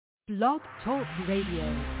Blog Talk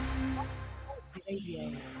Radio.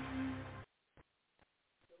 Radio.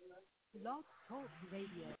 Blog Talk Radio.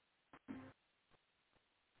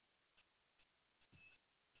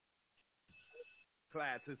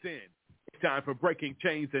 Class is in. It's time for Breaking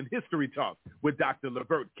Chains and History Talk with Dr.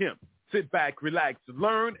 Levert, Kemp. Sit back, relax,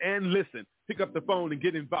 learn, and listen. Pick up the phone and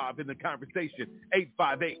get involved in the conversation.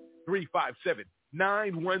 858-357-9137.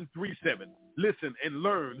 Listen and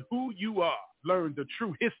learn who you are. Learn the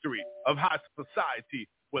true history of how society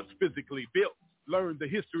was physically built. Learn the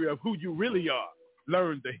history of who you really are.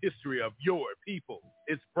 Learn the history of your people.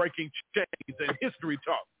 It's Breaking Chains and History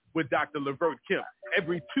Talk with Dr. Levert Kemp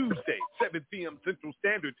every Tuesday, 7 p.m. Central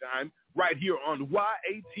Standard Time, right here on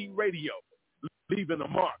YAT Radio, leaving a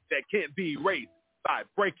mark that can't be erased by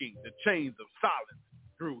breaking the chains of silence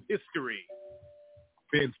through history.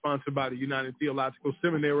 Being sponsored by the United Theological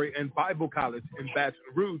Seminary and Bible College in Baton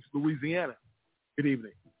Rouge, Louisiana. Good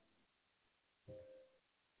evening.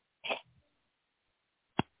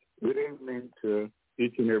 Good evening to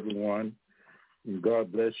each and every one. And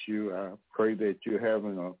God bless you. I pray that you're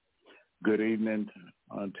having a good evening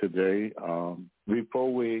today.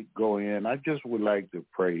 Before we go in, I just would like to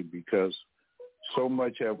pray because so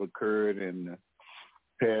much have occurred in the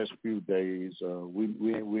past few days.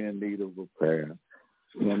 We're in need of a prayer.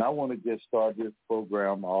 And I want to just start this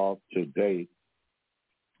program off tonight,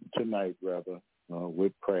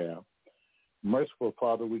 with prayer. Merciful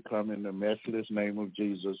Father, we come in the matchless name of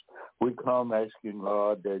Jesus. We come asking,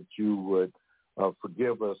 Lord, that you would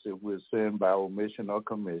forgive us if we're sinned by omission or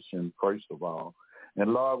commission, first of all.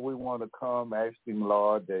 And, Lord, we want to come asking,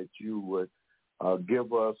 Lord, that you would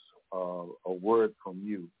give us a word from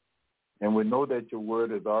you. And we know that your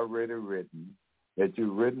word is already written, that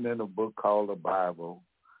you've written in a book called the Bible,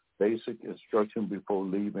 basic instruction before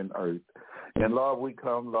leaving earth. And, Lord, we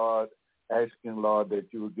come, Lord, asking, Lord,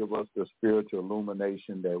 that you would give us the spiritual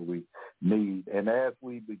illumination that we need. And as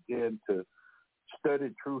we begin to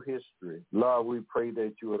study true history, Lord, we pray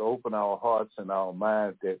that you would open our hearts and our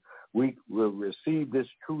minds, that we will receive this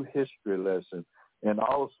true history lesson, and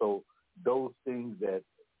also those things that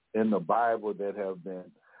in the Bible that have been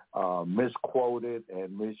misquoted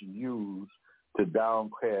and misused to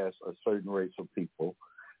downcast a certain race of people.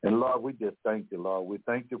 And, Lord, we just thank you, Lord. We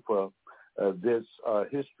thank you for this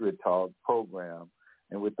History Talk program,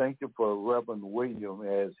 and we thank you for Reverend William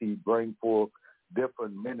as he brings forth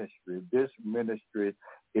different ministry. This ministry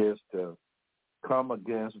is to come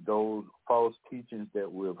against those false teachings that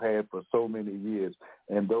we've had for so many years,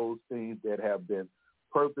 and those things that have been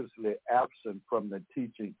purposely absent from the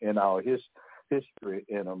teaching in our history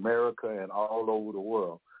in America and all over the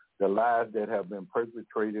world. The lies that have been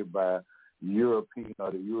perpetrated by European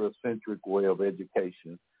or the Eurocentric way of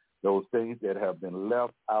education, those things that have been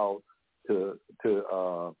left out to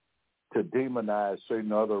demonize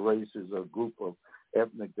certain other races or group of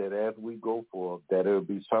ethnic, that as we go forth, that it will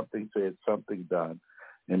be something said, something done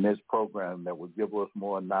in this program that will give us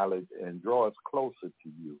more knowledge and draw us closer to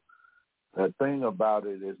you. The thing about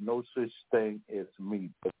it is no such thing as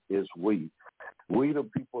me, but it's we. We, the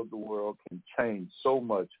people of the world, can change so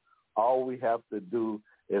much. All we have to do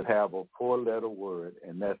is have a 4-letter word,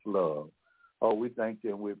 and that's love. Oh, we thank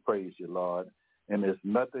you and we praise you, Lord. And there's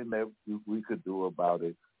nothing that we could do about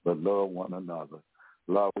it but love one another.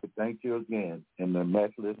 Lord, we thank you again. In the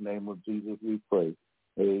matchless name of Jesus we pray.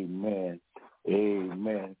 Amen.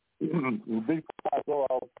 Amen. Before I go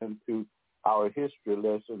off into our history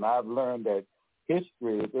lesson, I've learned that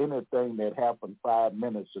history is anything that happened 5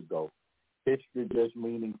 minutes ago. History just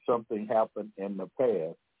meaning something happened in the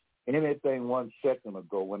past. Anything 1 second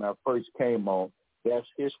ago when I first came on, that's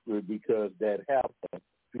history because that happened a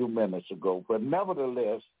few minutes ago. But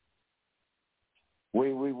nevertheless,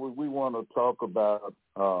 we want to talk about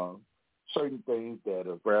certain things that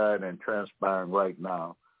are right and transpiring right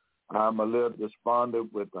now. I'm a little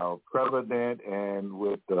despondent with our president and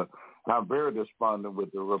I'm very despondent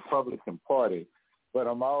with the Republican Party, but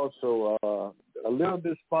I'm also a little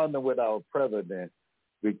despondent with our president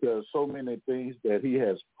because so many things that he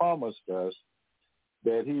has promised us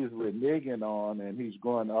that he's reneging on and he's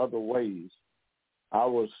going other ways. I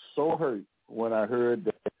was so hurt when I heard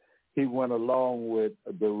that he went along with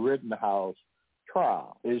the Rittenhouse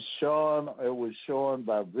trial. It was shown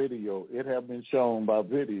by video. It had been shown by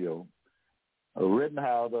video.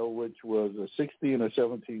 Rittenhouse, which was 16 or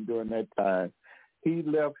 17 during that time, he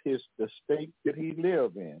left the state that he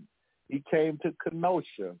lived in. He came to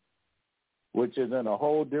Kenosha, which is in a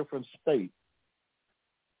whole different state.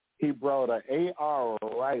 He brought an AR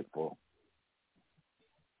rifle,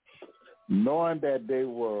 knowing that they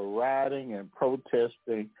were rioting and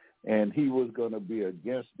protesting and he was going to be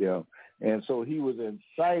against them. And so he was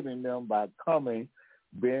inciting them by coming,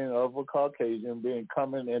 being of a Caucasian,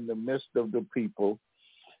 coming in the midst of the people,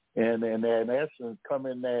 and in essence,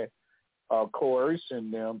 coming there,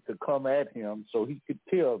 coercing them to come at him so he could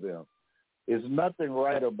kill them. There's nothing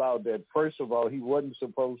right about that. First of all, he wasn't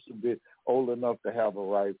supposed to be old enough to have a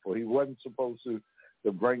rifle. He wasn't supposed to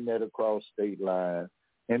bring that across state lines.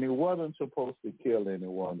 And he wasn't supposed to kill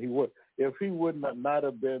anyone. If he would not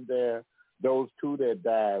have been there, those two that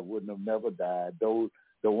died wouldn't have never died. The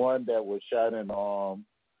one that was shot in the arm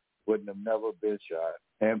wouldn't have never been shot.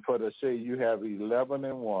 And for to say you have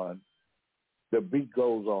 11-1, the beat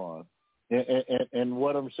goes on. And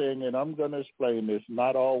what I'm saying, and I'm going to explain this,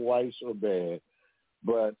 not all whites are bad,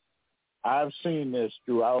 but I've seen this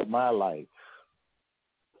throughout my life,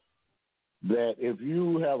 that if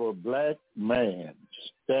you have a black man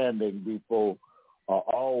standing before an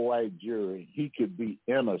all-white jury, he could be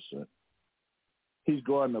innocent. He's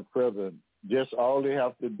going to prison. Just all they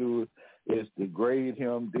have to do is degrade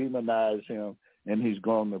him, demonize him, and he's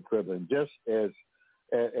going to prison. Just as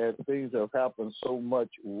things have happened so much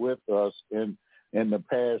with us in the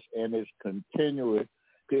past, and it's continuous.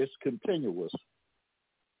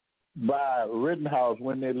 By Rittenhouse,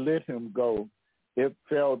 when they let him go, it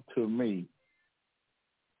felt to me,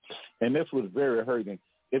 and this was very hurting,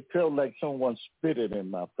 it felt like someone spitted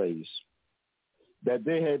in my face, that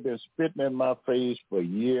they had been spitting in my face for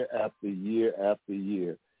year after year after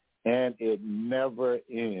year, and it never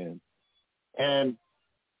ends. And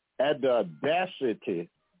at the audacity,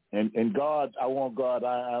 and God, I want God,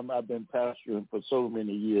 I've been pastoring for so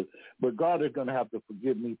many years, but God is going to have to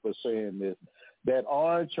forgive me for saying this, that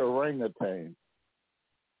orange orangutan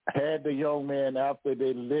had the young man, after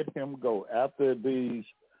they let him go, after these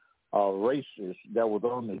racists that was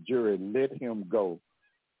on the jury let him go,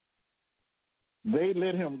 they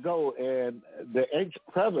let him go, and the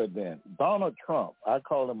ex-president, Donald Trump, I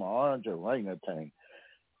call him an orange orangutan,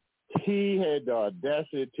 he had the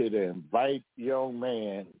audacity to invite young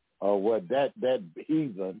man, that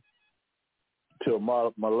heathen, to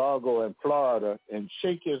Mar-a-Lago in Florida and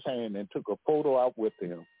shake his hand and took a photo out with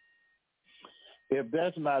him. If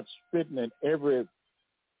that's not spitting in every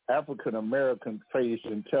African-American face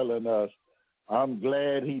and telling us, I'm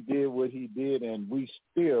glad he did what he did and we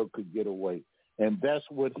still could get away. And that's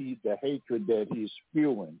what the hatred that he's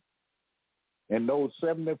spewing. And those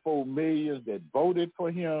 74 million that voted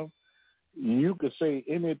for him, you could say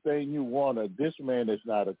anything you want. This man is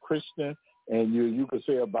not a Christian, and you could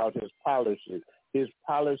say about his policies. His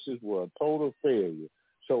policies were a total failure.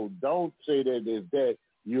 So don't say that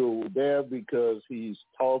you're there because he's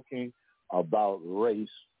talking about race.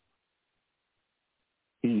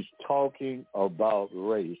 He's talking about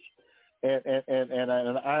race. And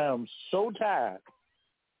I am so tired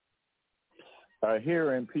of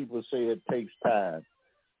hearing people say it takes time.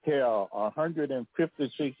 Hell,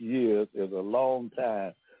 156 years is a long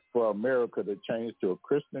time for America to change to a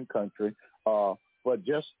Christian country, but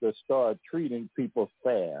just to start treating people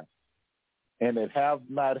fair. And it have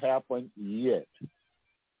not happened yet.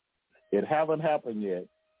 It haven't happened yet.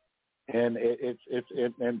 And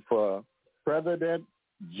and for President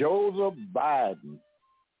Joseph Biden,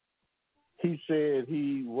 he said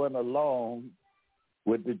he went along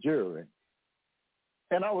with the jury.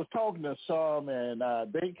 And I was talking to some, and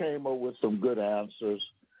they came up with some good answers.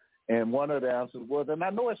 And one of the answers was, and I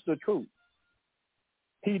know it's the truth,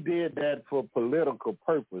 he did that for political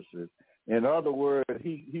purposes. In other words,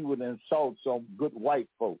 he would insult some good white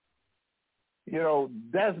folk. You know,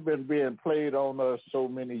 that's been being played on us so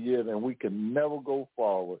many years, and we can never go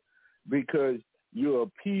forward because you're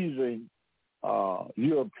appeasing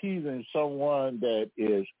someone that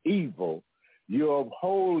is evil. You're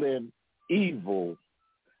upholding evil.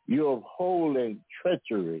 You're upholding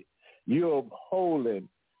treachery. You're upholding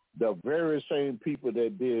the very same people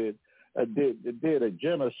that did a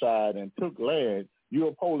genocide and took land. You're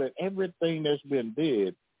upholding everything that's been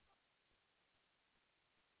did.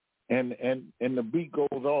 And the beat goes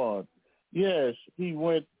on. Yes, he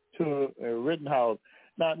went to Rittenhouse.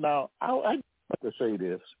 Now I have to say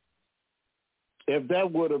this. If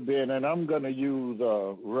that would have been, and I'm going to use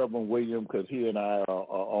Reverend William because he and I are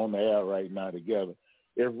on the air right now together.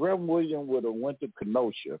 If Reverend William would have went to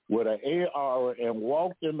Kenosha with an AR and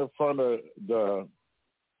walked in the front of the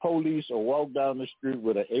police or walked down the street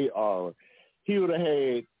with an AR, he would have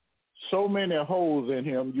had so many holes in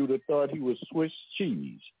him you'd have thought he was Swiss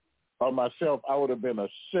cheese. Or myself, I would have been a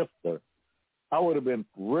sifter. I would have been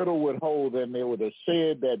riddled with holes, and they would have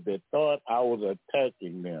said that they thought I was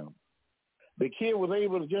attacking them. The kid was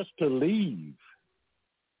able just to leave.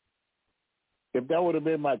 if that would have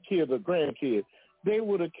been my kids or grandkids, they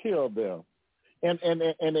would have killed them. And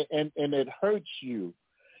it hurts you.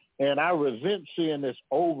 And I resent seeing this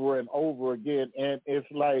over and over again. And it's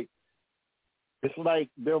like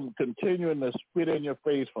them continuing to spit in your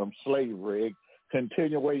face from slavery,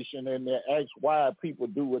 continuation, and they ask why people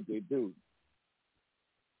do what they do.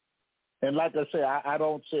 And like I say, I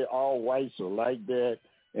don't say all whites are like that,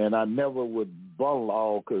 and I never would bundle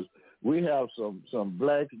all, because we have some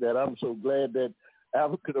blacks that I'm so glad that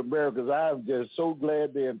African Americans, I'm just so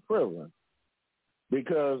glad they're in prison,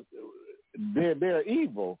 because they're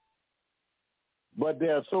evil. But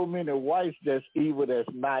there are so many whites that's evil that's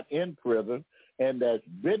not in prison, and that's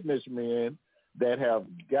businessmen that have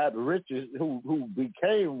got riches, who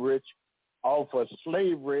became rich off of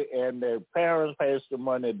slavery, and their parents passed the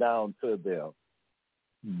money down to them.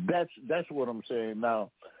 That's what I'm saying now.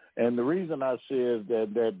 And the reason I say is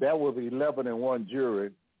that was 11-1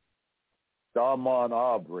 jury, the Ahmaud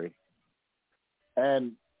Arbery.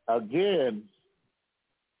 And again,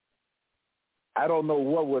 I don't know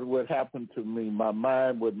what would happen to me. My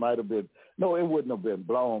mind might have been, no, it wouldn't have been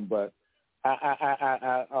blown, but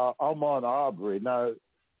Ahmaud Arbery. Now,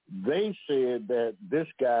 they said that this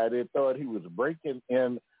guy, they thought he was breaking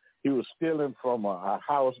in, he was stealing from a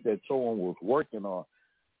house that someone was working on.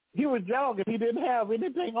 He was jogging. He didn't have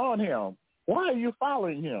anything on him. Why are you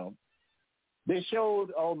following him? They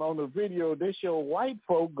showed on the video, they showed white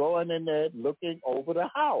folk going in there looking over the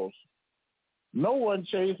house. No one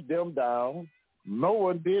chased them down. No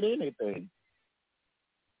one did anything.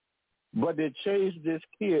 But they chased this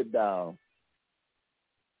kid down.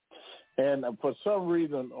 And for some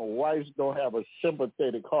reason, whites don't have a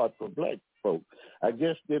sympathetic heart for black folk. I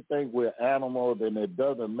guess they think we're animals, and it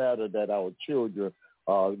doesn't matter that our children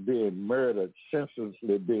are being murdered,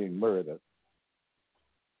 senselessly being murdered.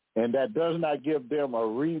 And that does not give them a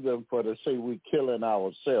reason for to say we're killing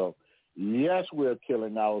ourselves. Yes, we're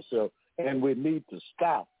killing ourselves, and we need to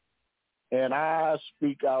stop. And I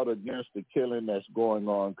speak out against the killing that's going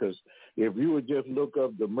on, because if you would just look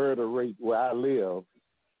up the murder rate where I live,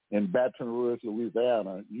 in Baton Rouge,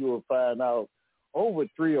 Louisiana, you will find out over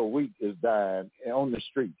 3 a week is dying on the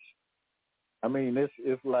streets. I mean,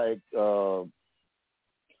 it's like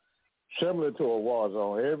similar to a war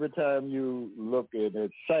zone. Every time you look at it,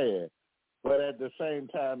 it's sad. But at the same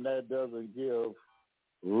time, that doesn't give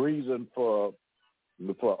reason for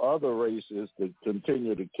other races to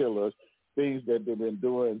continue to kill us, things that they've been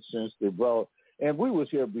doing since they brought. And we was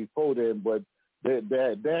here before then, but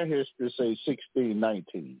their history say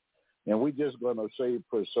 1619, and we're just going to say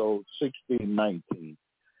for so 1619.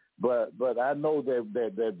 But I know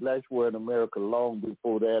that blacks were in America long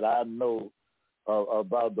before that. I know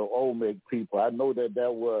about the Olmec people. I know that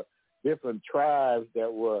there were different tribes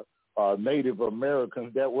that were Native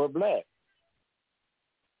Americans that were black.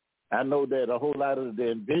 I know that a whole lot of the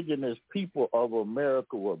indigenous people of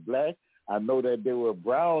America were black. I know that they were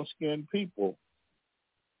brown-skinned people.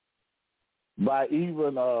 By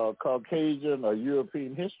even Caucasian or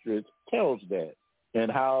European history tells that,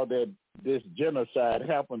 and how that this genocide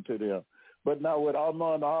happened to them. But now with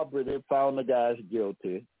Ahmaud Arbery, they found the guys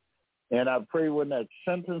guilty. And I pray when that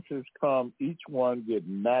sentences come, each one get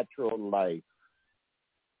natural life.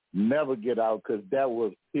 Never get out, because that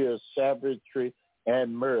was pure savagery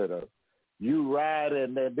and murder. You ride,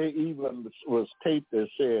 and then they even was taped that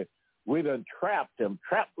said, we done trapped him,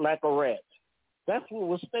 trapped like a rat. That's what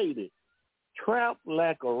was stated. Trapped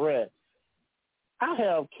like a rat. I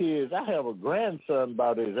have kids. I have a grandson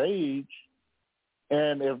about his age.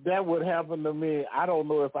 And if that would happen to me, I don't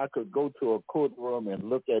know if I could go to a courtroom and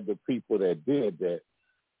look at the people that did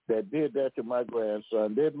that to my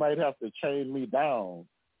grandson. They might have to chain me down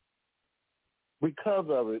because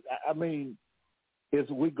of it. I mean,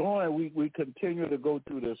 we continue to go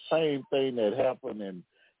through the same thing that happened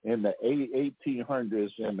in the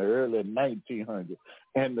 1800s and the early 1900s.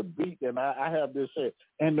 And the beat, and I have this said,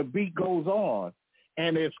 and the beat goes on,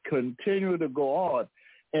 and it's continuing to go on.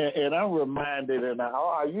 And I'm reminded, and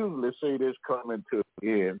I usually say this coming to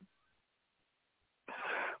the end,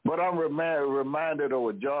 but I'm reminded of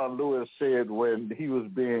what John Lewis said when he was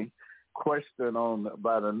being questioned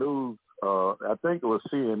by the news. I think it was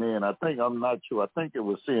CNN. I'm not sure. I think it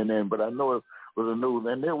was CNN, but I know it was the news.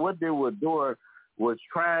 And what they were doing was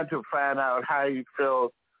trying to find out how he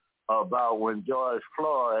felt about when George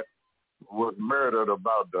Floyd was murdered,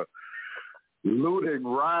 about the looting,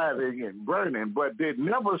 rioting, and burning. But they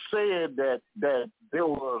never said that there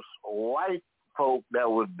was white folk that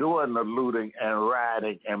was doing the looting and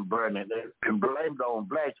rioting and burning and blamed on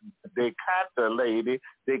blacks. They caught the lady.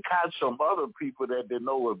 They caught some other people that they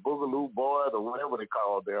know were Boogaloo Boys or whatever they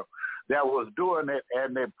call them that was doing it,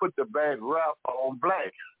 and they put the bad rap on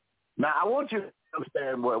blacks. Now, I want you to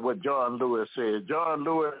understand what John Lewis said. John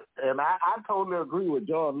Lewis, and I totally agree with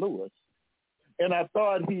John Lewis, and I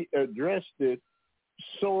thought he addressed it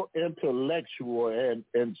so intellectual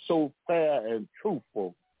and so fair and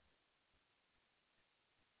truthful.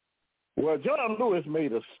 Well, John Lewis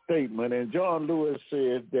made a statement, and John Lewis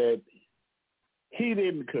said that he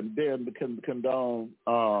didn't condone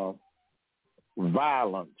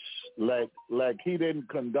violence, like he didn't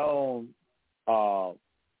condone the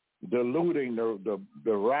looting, the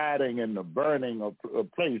rioting, and the burning of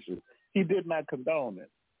places. He did not condone it.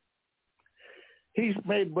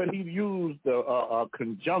 But he used a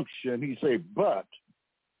conjunction. He said, but.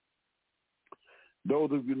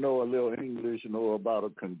 Those of you know a little English know about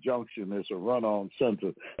a conjunction. It's a run-on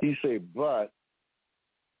sentence. He said, but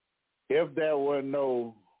if there were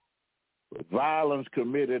no violence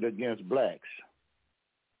committed against blacks,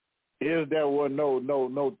 if there were no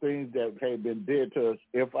things that had been did to us,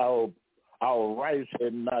 if our rights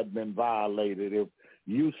had not been violated, if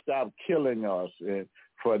you stopped killing us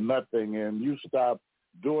for nothing and you stopped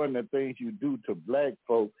doing the things you do to black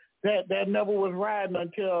folk, that never was right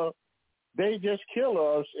until they just kill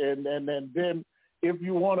us, and then if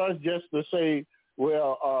you want us just to say,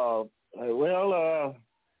 we're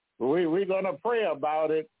gonna pray about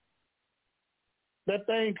it, that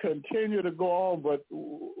thing continue to go on. But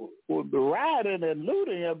the rioting and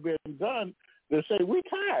looting have been done to say we're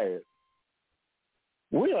tired.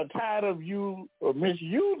 We are tired of you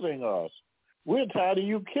misusing us. We're tired of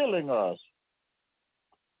you killing us.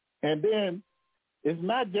 And then it's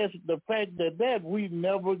not just the fact that we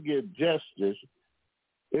never get justice.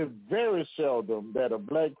 It's very seldom that a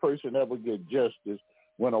black person ever gets justice.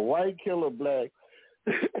 When a white kill a black,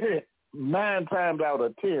 9 times out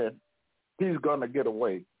of 10, he's going to get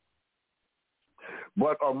away.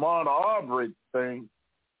 But Ahmaud Arbery thing,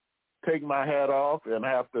 take my hat off and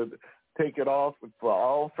have to take it off for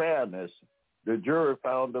all fairness. The jury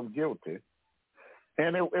found him guilty.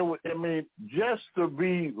 And just to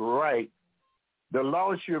be right, the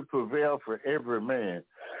law should prevail for every man.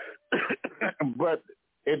 But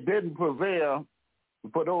it didn't prevail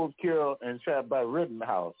for those killed and shot by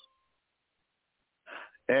Rittenhouse.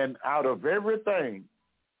 And out of everything,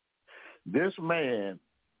 this man,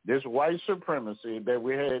 this white supremacy that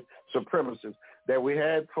we had, supremacists that we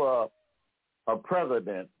had for a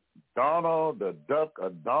president, Donald, the duck, or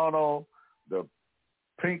Donald, the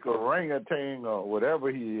pink orangutan, or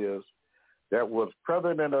whatever he is, that was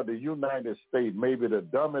president of the United States, maybe the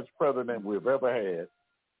dumbest president we've ever had,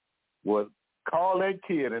 would call that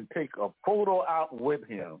kid and take a photo out with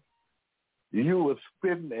him. You were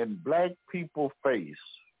spitting in black people's face.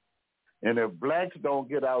 And if blacks don't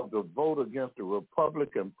get out to vote against the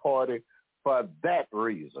Republican Party for that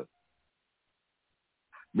reason,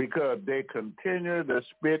 because they continue to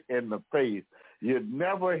spit in the face, you'd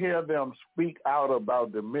never hear them speak out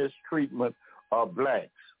about the mistreatment of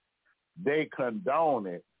blacks. They condone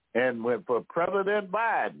it. And for President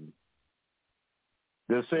Biden,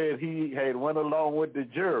 they said he had went along with the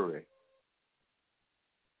jury.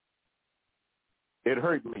 It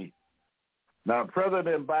hurt me. Now,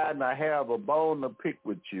 President Biden, I have a bone to pick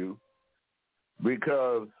with you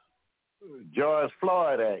because George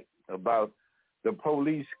Floyd Act about the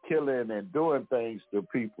police killing and doing things to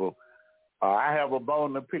people, I have a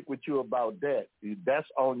bone to pick with you about that. That's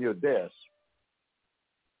on your desk.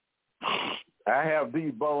 I have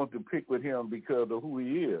these bones to pick with him because of who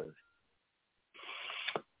he is.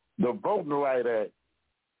 The Voting Rights Act,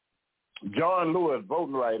 John Lewis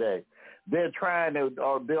Voting Rights Act, they're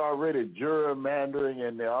they're already gerrymandering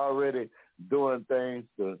and they're already doing things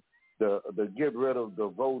to get rid of the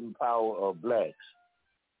voting power of blacks.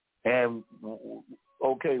 And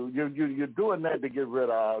okay, you're doing that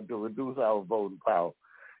to reduce our voting power.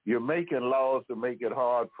 You're making laws to make it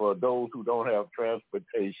hard for those who don't have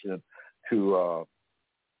transportation to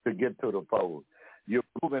get to the polls. You're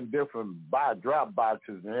moving different drop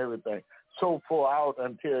boxes and everything so far out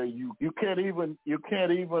until you can't even get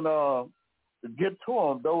to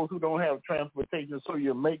them. Those who don't have transportation, so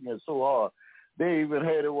you're making it so hard. They even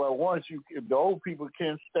had it where once the old people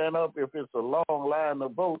can't stand up if it's a long line to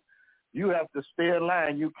vote. You have to stay in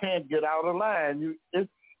line. You can't get out of line.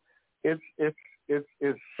 It's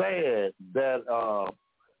sad that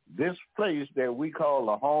this place that we call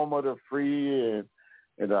the home of the free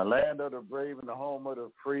and the land of the brave and the home of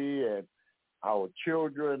the free and our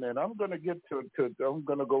children, and I'm going to get to I'm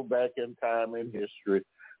going to go back in time in history,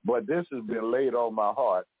 but this has been laid on my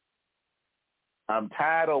heart. I'm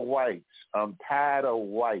tired of whites. I'm tired of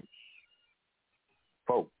whites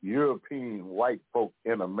folk, European white folk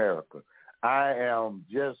in America. I am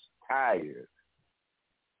just tired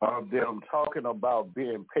of them talking about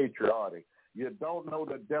being patriotic. You don't know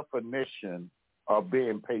the definition of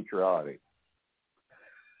being patriotic.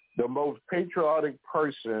 The most patriotic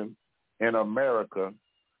person in America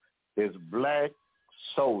is black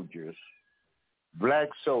soldiers. Black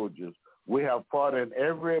soldiers. We have fought in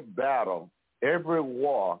every battle, every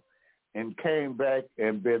war, and came back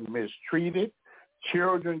and been mistreated,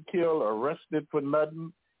 children killed, arrested for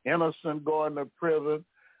nothing, innocent going to prison.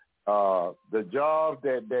 The jobs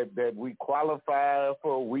that we qualify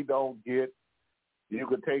for, we don't get. You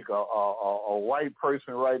could take a white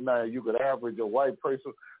person right now, you could average a white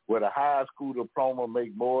person with a high school diploma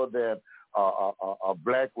make more than a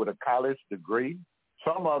black with a college degree.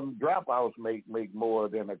 Some of them dropouts make more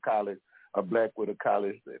than a black with a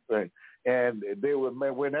college thing. And they would,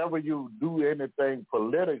 whenever you do anything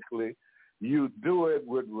politically, you do it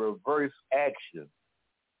with reverse action.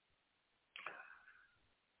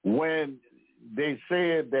 When they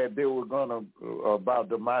said that they were going to, about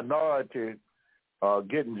the minority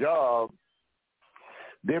getting jobs,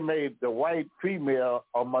 they made the white female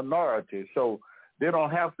a minority. So they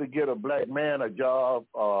don't have to get a black man a job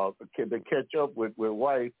to catch up with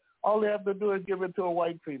white. All they have to do is give it to a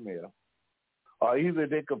white female. Or either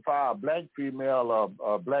they could fire a black female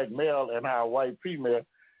or a black male and hire a white female,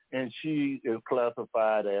 and she is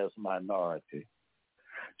classified as minority.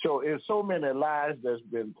 So it's so many lies that's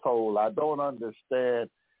been told. I don't understand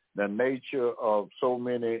the nature of so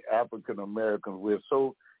many African Americans. We're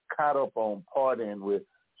so caught up on partying. We're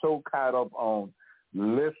so caught up on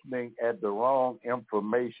listening at the wrong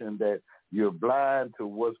information that you're blind to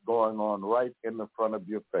what's going on right in the front of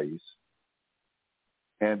your face.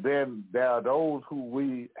 And then there are those who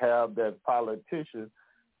we have, that politicians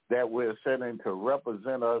that we're sending to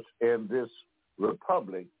represent us in this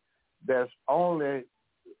republic, that's only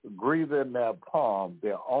greasing their palm.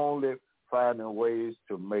 They're only finding ways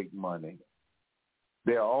to make money.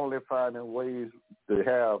 They're only finding ways to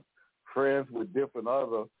have friends with different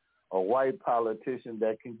other white politicians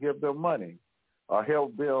that can give them money or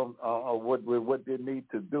help them with what they need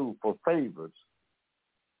to do for favors.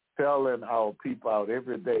 Telling our people out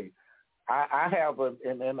every day. I haven't,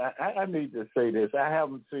 and I need to say this, I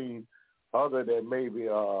haven't seen other than maybe,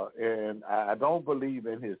 and I don't believe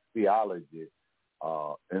in his theology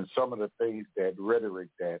and some of the things, that rhetoric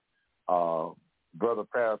that Brother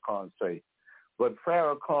Farrakhan say. But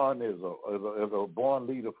Farrakhan is a born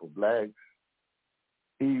leader for blacks.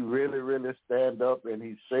 He really, really stand up, and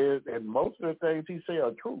he says, and most of the things he say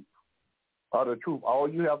are true. Are the truth. All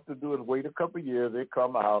you have to do is wait a couple of years, they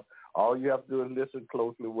come out. All you have to do is listen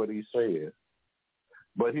closely what he says.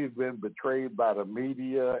 But he's been betrayed by the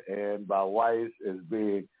media and by whites as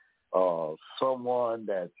being someone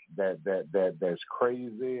that's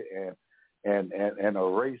crazy and a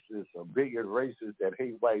racist, a bigot racist that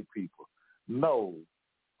hate white people. No.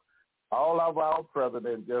 All of our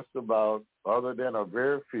presidents, just about, other than a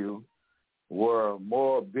very few, were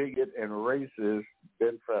more bigot and racist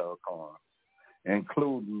than Farrakhan,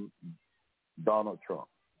 including Donald Trump.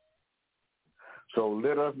 So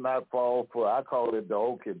let us not fall for, I call it the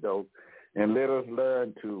okie doke, and let us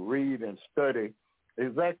learn to read and study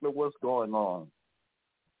exactly what's going on.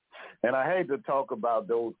 And I hate to talk about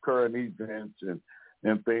those current events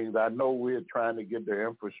and things. I know we're trying to get the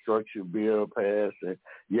infrastructure bill passed, and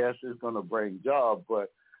yes, it's going to bring jobs, but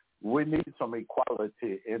we need some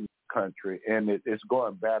equality in the country, and it's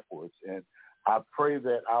going backwards. And I pray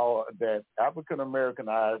that African American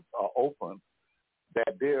eyes are open,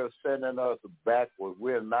 that they're sending us backwards.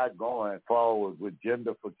 We're not going forward with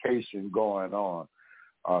gentrification going on,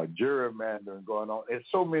 gerrymandering going on. There's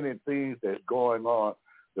so many things that's going on.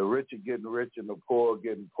 The rich are getting rich and the poor are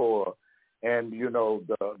getting poor. And, you know,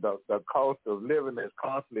 the cost of living is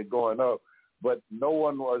constantly going up. But no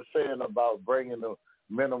one was saying about bringing the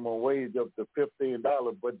minimum wage up to $15,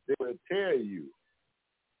 but they will tell you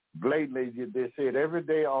blatantly, they said every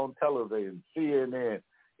day on television, CNN,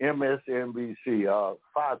 MSNBC,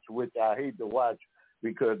 Fox, which I hate to watch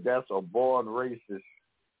because that's a born racist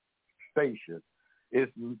station.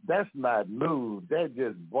 That's not news. That's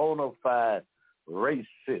just bona fide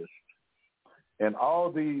racist. And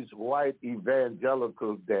all these white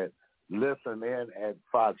evangelicals that listen in at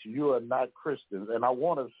Fox, you are not Christians. And I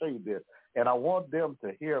want to say this, and I want them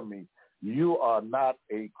to hear me. You are not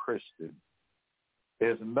a Christian.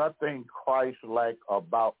 There's nothing Christ-like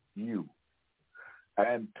about you.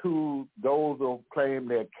 And to those who claim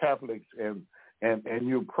they're Catholics and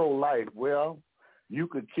you're pro-life, well, You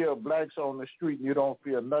could kill blacks on the street and you don't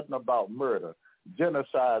feel nothing about murder.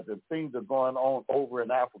 Genocides and things are going on over in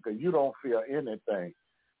Africa. You don't feel anything.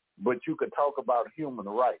 But you could talk about human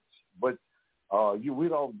rights. But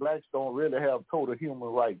blacks don't really have total human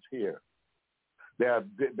rights here. There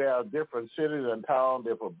are different cities and towns.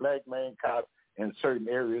 If a black man caught in certain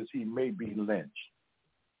areas, he may be lynched.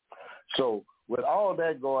 So with all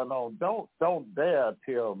that going on, don't dare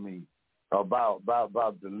tell me about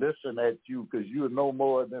to listen at you, because you're no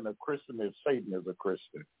more than a Christian as Satan is a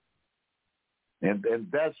Christian. And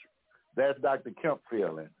that's Dr. Kemp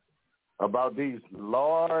feeling about these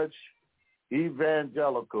large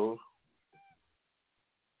evangelicals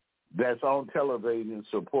that's on television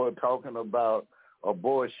support talking about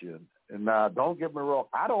abortion. And now, don't get me wrong,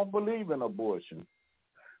 I don't believe in abortion,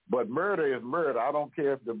 but murder is murder. I don't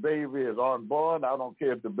care if the baby is unborn. I don't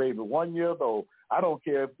care if the baby 1 year old. I don't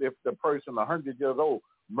care if the person 100 years old.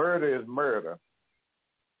 Murder is murder.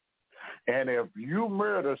 And if you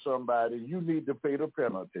murder somebody, you need to pay the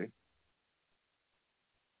penalty.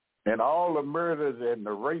 And all the murders and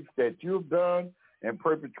the rapes that you've done and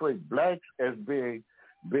perpetrate blacks as being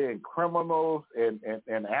criminals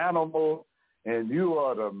and animals, and you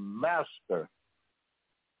are the master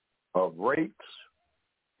of rapes,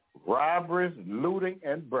 robberies, looting,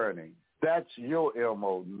 and burning. That's your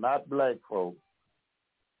MO, not black folk.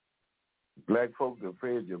 Black folk that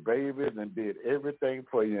fed your babies and did everything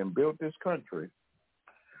for you and built this country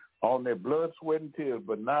on their blood, sweat, and tears.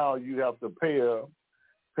 But now you have to pay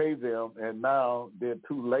them, and now they're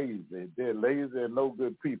too lazy. They're lazy and no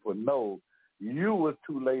good people. No, you was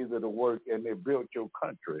too lazy to work, and they built your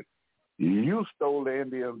country. You stole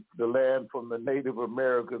the land from the Native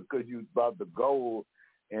Americans because you bought the gold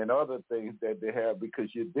and other things that they have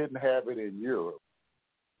because you didn't have it in Europe.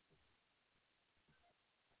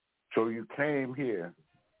 So you came here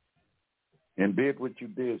and did what you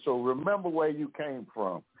did. So remember where you came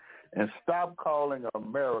from and stop calling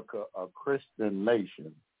America a Christian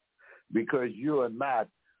nation, because you are not.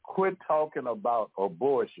 Quit talking about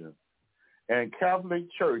abortion. And Catholic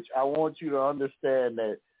Church, I want you to understand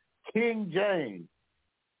that King James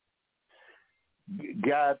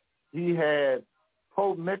he had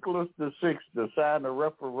Pope Nicholas VI to sign a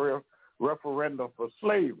referendum for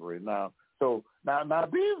slavery. Now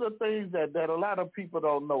these are things that a lot of people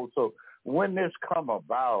don't know. So when this come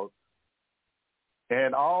about,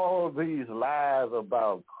 and all these lies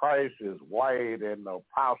about Christ is white and the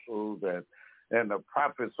apostles and the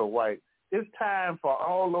prophets are white, it's time for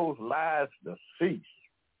all those lies to cease.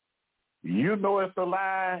 You know it's a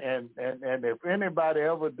lie, and if anybody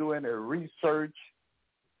ever do any research,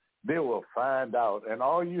 they will find out. And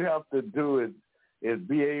all you have to do is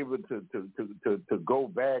be able to go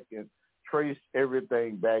back and trace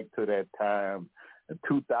everything back to that time,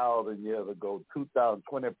 2,000 years ago,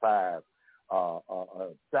 2025,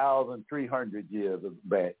 1,300 years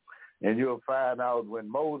back. And you'll find out when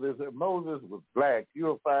Moses was black,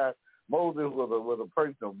 you'll find Moses was a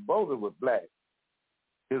person. Moses was black.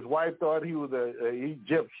 His wife thought he was an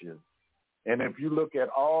Egyptian. And if you look at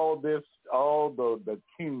all the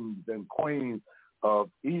kings and queens of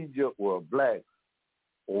Egypt were black,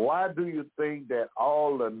 why do you think that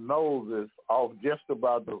all the noses off just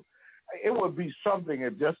about it would be something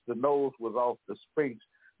if just the nose was off the Sphinx.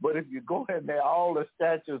 But if you go in there, all the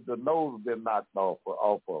statues, the nose have been knocked off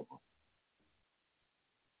of them.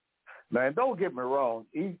 Now, and don't get me wrong,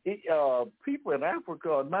 people in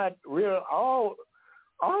Africa are not real. All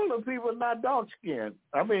the people are not dark-skinned.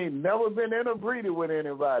 I mean, never been interbreeded with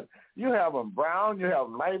anybody. You have them brown, you have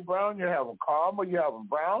them light brown, you have them caramel, you have them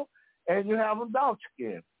brown, and you have them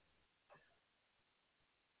dark-skinned.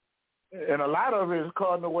 And a lot of it is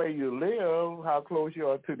according to the way you live, how close you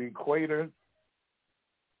are to the equator.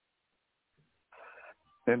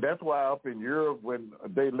 And that's why up in Europe, when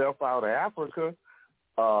they left out of Africa,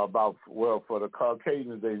 for the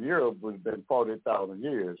Caucasians in Europe, it's been 40,000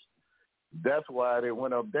 years. That's why they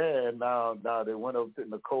went up there, and now they went up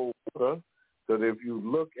in the cold water. So if you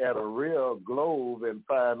look at a real globe and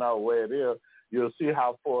find out where it is, you'll see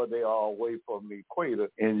how far they are away from the equator.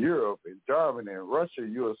 In Europe, in Germany, and Russia,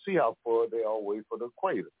 you'll see how far they are away from the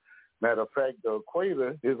equator. Matter of fact, the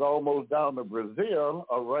equator is almost down to Brazil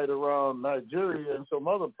or right around Nigeria and some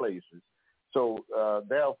other places. So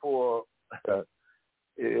therefore,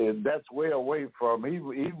 that's way away from,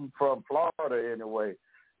 even from Florida anyway,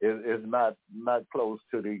 is not close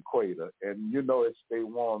to the equator. And you know it stay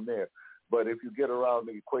warm there. But if you get around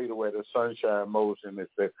the equator where the sunshine most, and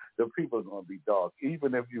the people are going to be dark.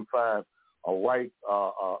 Even if you find a white,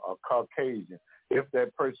 a Caucasian, if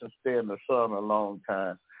that person stay in the sun a long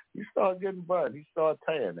time, you start getting burned. You start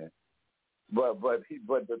tanning. but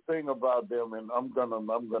the thing about them, and I'm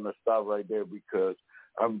gonna stop right there because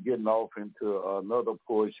I'm getting off into another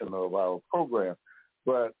portion of our program.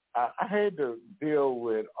 But I had to deal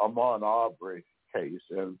with Ahmaud Arbery's case,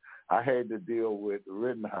 and I had to deal with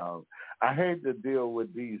Rittenhouse. I had to deal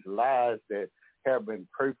with these lies that have been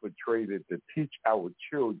perpetrated to teach our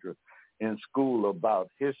children in school about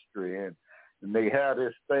history, and they have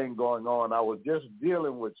this thing going on. I was just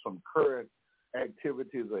dealing with some current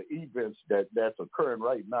activities or events that's occurring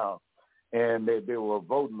right now, and they were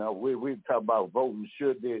voting. Now we talk about voting.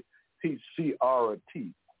 Should they teach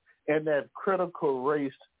CRT and that critical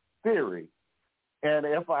race theory? And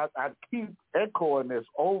if I keep echoing this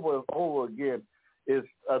over and over again, is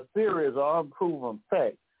a theory is an unproven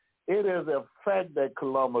fact. It is a fact that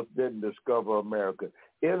Columbus didn't discover America.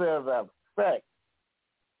 It is a fact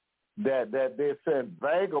that they sent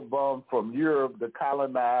vagabonds from Europe to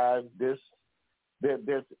colonize this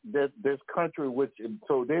country, which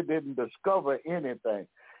so they didn't discover anything.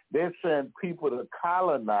 They sent people to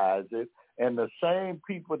colonize it, and the same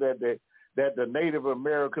people that the Native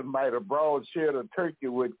Americans might have broadsheared a turkey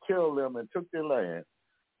would kill them and took their land.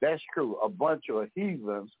 That's true. A bunch of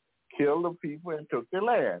heathens killed the people and took their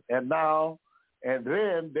land. And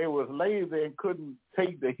then they was lazy and couldn't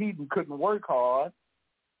take the heat and couldn't work hard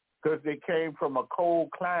because they came from a cold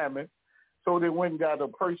climate. So they went and got a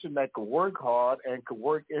person that could work hard and could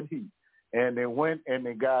work in heat. And they went and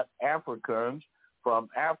they got Africans from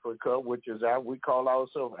Africa, which is we call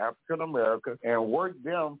ourselves African American, and worked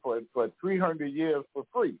them for 300 years for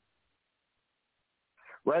free.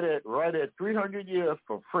 Right at 300 years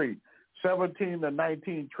for free, $17 to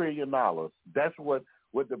 $19 trillion. That's what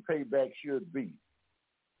the payback should be.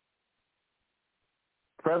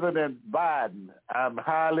 President Biden, I'm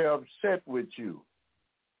highly upset with you.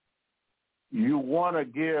 You want to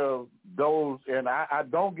give those, and I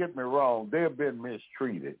don't get me wrong, they've been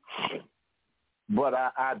mistreated. But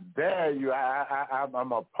I dare you,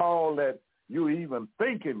 I'm appalled that you even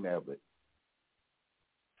thinking of it.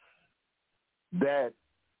 That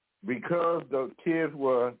because the kids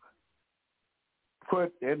were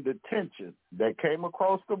put in detention, they came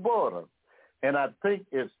across the border. And I think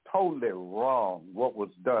it's totally wrong what was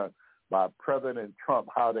done by President Trump,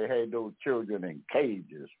 how they had those children in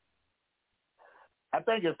cages. I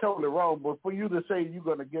think it's totally wrong, but for you to say you're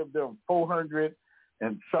going to give them $400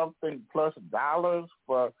 and something plus dollars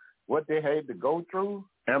for what they had to go through,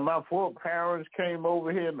 and my foreparents came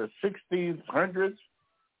over here in the 1600s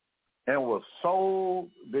and were sold,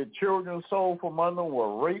 their children sold from under them,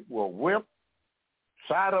 were raped, were whipped,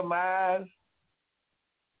 sodomized,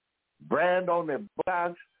 brand on their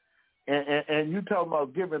backs, and you talking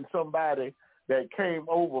about giving somebody that came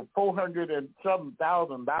over $400 and something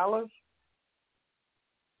thousand,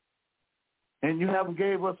 and you haven't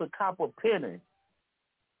gave us a copper penny.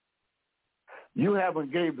 You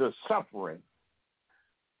haven't gave the suffering.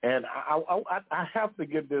 And I have to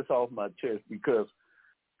get this off my chest because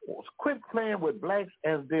quit playing with blacks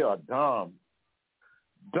as they are dumb.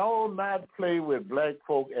 Do not play with black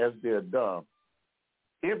folk as they're dumb.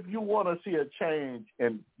 If you want to see a change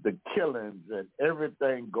in the killings and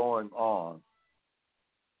everything going on,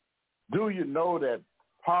 do you know that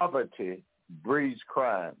poverty breeds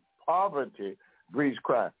crime? Poverty breeds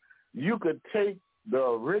crime. You could take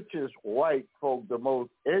the richest white folk, the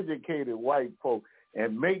most educated white folk,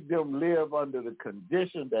 and make them live under the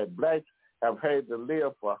condition that blacks have had to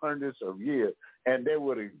live for hundreds of years, and they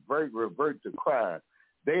would revert to crime.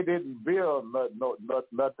 They didn't build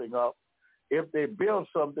nothing up. If they built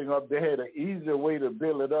something up, they had an easier way to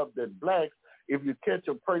build it up than blacks. If you catch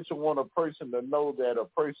a person, want a person to know that a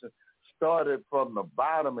person started from the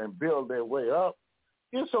bottom and built their way up.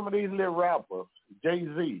 Here's some of these little rappers,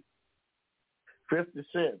 Jay-Z, 50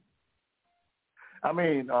 Cent. I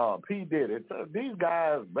mean, P. Diddy. So these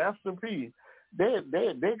guys, Master P, they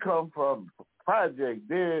come from project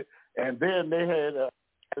there, and then they had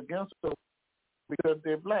against them because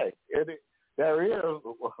they're black. There is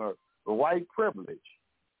white privilege.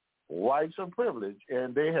 Whites are privileged,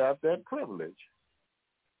 and they have that privilege.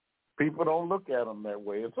 People don't look at them that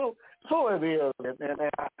way. And so it is, and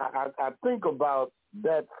I think about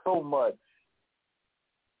that so much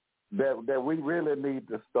that we really need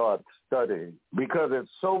to start studying because it's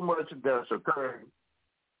so much that's occurring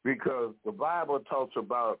because the Bible talks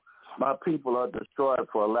about my people are destroyed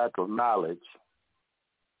for a lack of knowledge.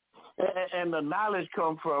 And the knowledge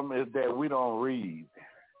comes from is that we don't read.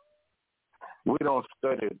 We don't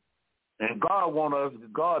study. And God is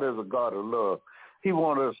a God of love. He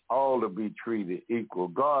wants us all to be treated equal.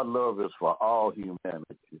 God love is for all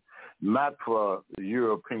humanity, not for the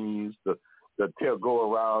Europeans, the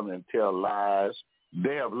go around and tell lies.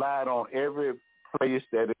 They have lied on every place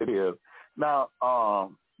that it is. Now,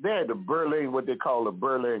 they had the Berlin, what they call the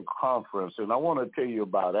Berlin Conference, and I want to tell you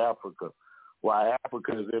about Africa, why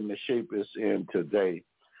Africa is in the shape it's in today.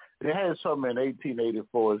 They had something in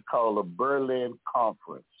 1884. It's called the Berlin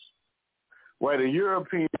Conference, where the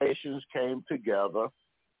European nations came together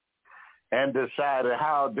and decided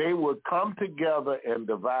how they would come together and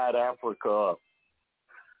divide Africa up.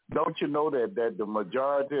 Don't you know that the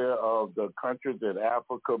majority of the countries in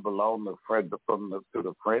Africa belong to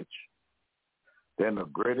the French, then the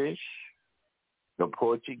British, the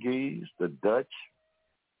Portuguese, the Dutch?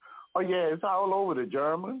 Oh, yeah, it's all over the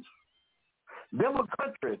Germans. Them are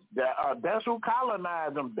countries that's who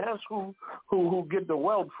colonize them. That's who get the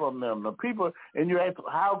wealth from them. The people, and you ask,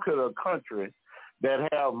 how could a country that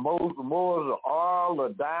have more of oil,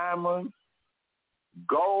 the diamonds,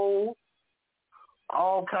 gold,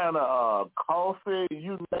 all kind of coffee,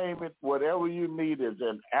 you name it, whatever you need is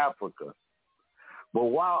in Africa. But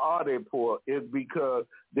why are they poor? It's because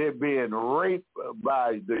they're being raped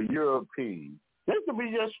by the Europeans. Just to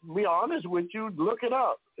be honest with you, look it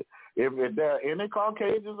up. If there are any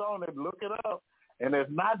Caucasians on it, look it up. And it's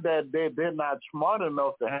not that they're not smart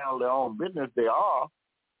enough to handle their own business. They are.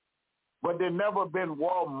 But they've never been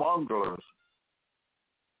warmongers.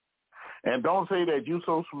 And don't say that you're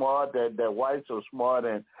so smart, that whites are smart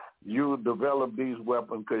and you develop these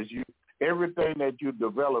weapons, because everything that you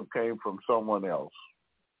developed came from someone else.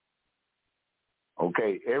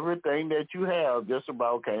 Okay, everything that you have just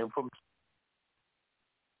about came from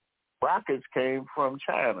rockets came from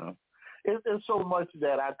China. There's so much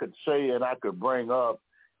that I could say and I could bring up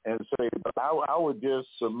and say, but I would just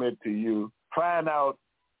submit to you, find out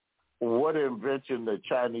what invention the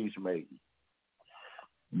Chinese made,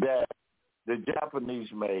 that the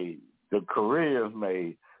Japanese made, the Koreans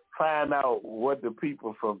made. Find out what the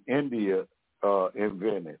people from India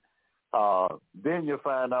invented. Then you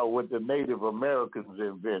find out what the Native Americans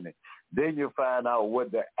invented. Then you find out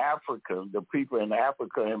what the Africans, the people in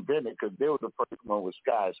Africa invented, because they were the first one with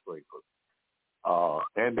skyscrapers.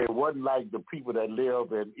 And they wasn't like the people that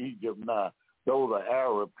live in Egypt now. Those are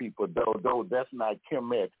Arab people, though that's not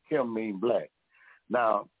Kemet. Kem mean black.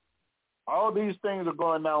 Now, all these things are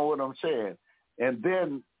going down what I'm saying. And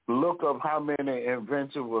then look up how many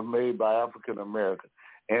inventions were made by African Americans.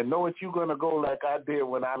 And know what you're going to go like I did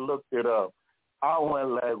when I looked it up. I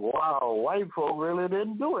went like, wow, white folk really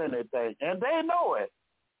didn't do anything. And they know it.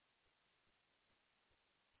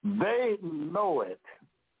 They know it.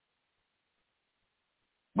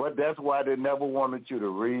 But that's why they never wanted you to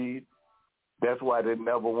read. That's why they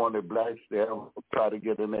never wanted blacks to ever try to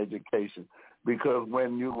get an education. Because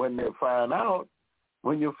when you find out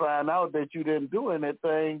that you didn't do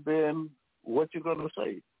anything, then what you gonna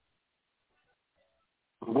say?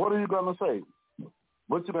 What are you gonna say?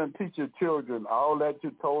 What you gonna teach your children? All that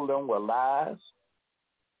you told them were lies?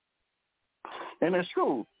 And it's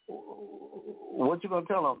true. What you gonna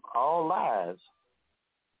tell them? All lies.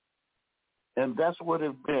 And that's what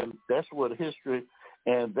it's been. That's what history,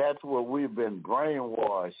 and that's what we've been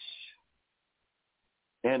brainwashed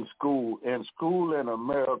in school. In school in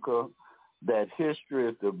America, that history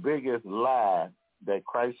is the biggest lie that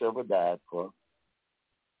Christ ever died for.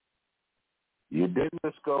 You didn't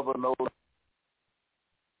discover no.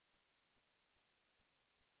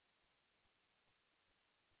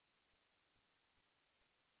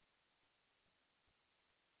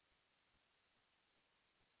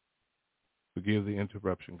 Forgive the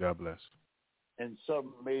interruption. God bless. And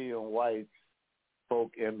some million white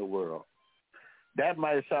folk in the world. That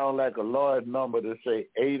might sound like a large number to say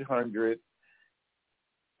 800,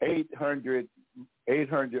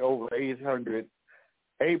 over 800,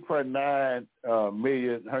 8.9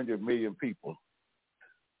 million, 100 million people.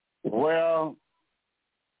 Well,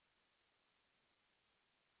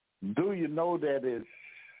 do you know that it's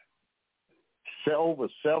over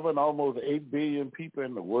 7, almost 8 billion people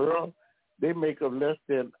in the world? They make up less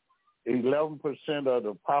than 11% of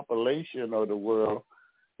the population of the world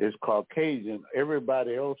is Caucasian.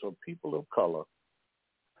 Everybody else are people of color.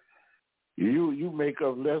 You make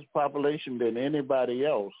up less population than anybody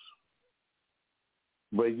else,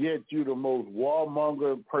 but yet you the most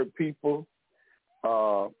warmonger per people.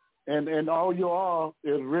 And all you are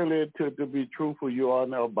is really, to be truthful, you are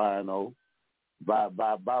an albino by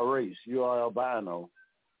race. You are albino.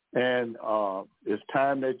 And it's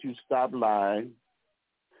time that you stop lying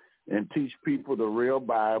and teach people the real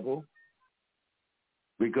Bible,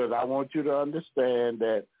 because I want you to understand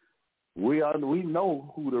that we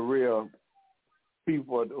know who the real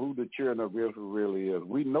people, who the children of Israel really is.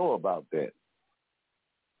 We know about that.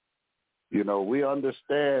 You know, we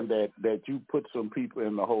understand that you put some people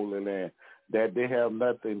in the Holy Land that they have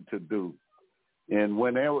nothing to do. And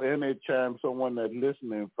whenever, any time someone that's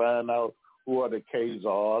listening find out who are the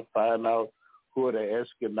Khazars, find out who are the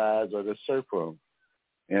Ashkenaz or the Sephardim.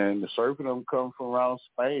 And the Sephardim come from around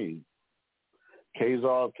Spain.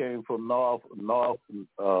 Khazar came from north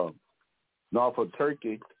of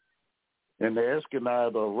Turkey, and the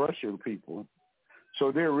Ashkenaz are Russian people.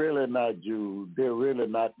 So they're really not Jews. They're really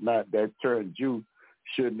not that term Jew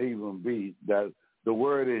shouldn't even be. That the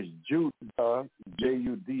word is Judah,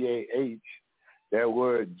 Judah. That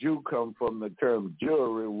word Jew comes from the term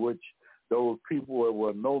Jewry, which those people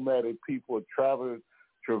were nomadic people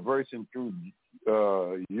traversing through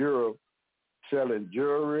Europe, selling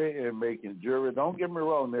jewelry and making jewelry. Don't get me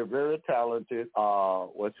wrong, they're very talented.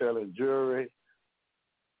 Were selling jewelry,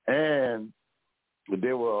 and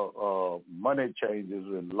they were money changers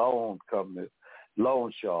and loan companies,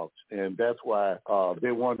 loan sharks, and that's why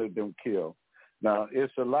they wanted them killed. Now,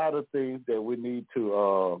 it's a lot of things that we need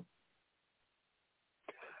to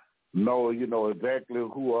know, exactly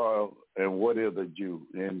who are and what is a Jew.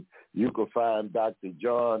 And you can find Dr.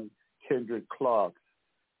 John Kendrick Clark's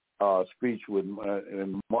speech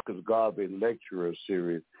in Marcus Garvey lecturer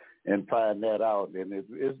series and find that out. And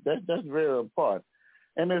that's very important.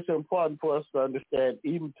 And it's important for us to understand,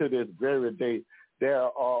 even to this very day, there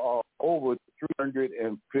are over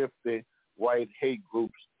 350 white hate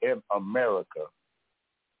groups in America.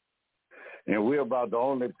 And we're about the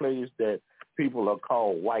only place that people are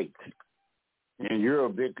called white. And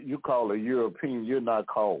you call a European, you're not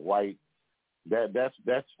called white. That's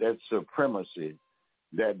supremacy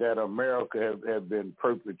that America has been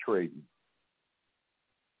perpetrating.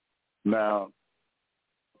 Now,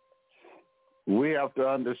 we have to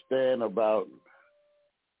understand about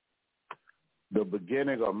the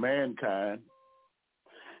beginning of mankind,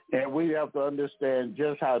 and we have to understand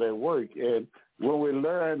just how they work. And when we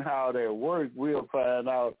learn how they work, we'll find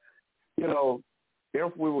out,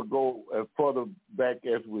 if we would go as further back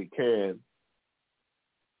as we can,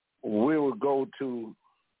 we would go to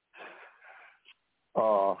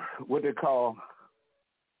what they call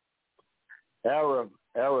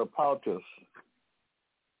Aristotle.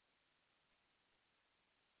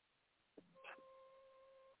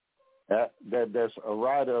 That's a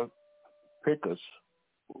writer Picus,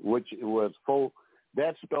 which was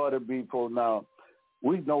that started before. Now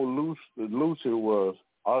we know Lucy was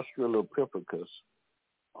Australopithecus,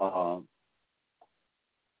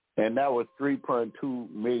 and that was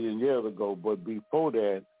 3.2 million years ago. But before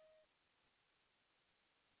that,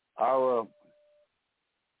 our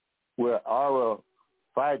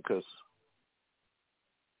ficus,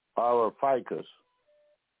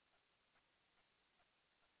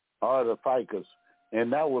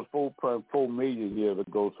 and that was 4.4 million years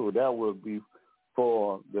ago. So that would be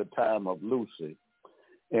for the time of Lucy.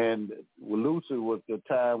 And Lucy was the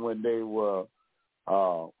time when they were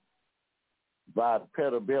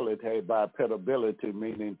bipedability,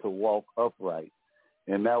 meaning to walk upright.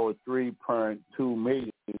 And that was 3.2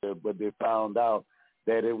 million years, but they found out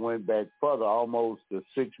that it went back further, almost to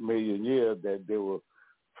 6 million years, that they were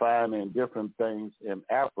finding different things in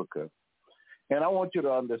Africa. And I want you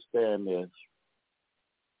to understand this.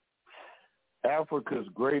 Africa's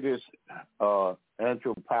greatest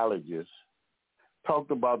anthropologists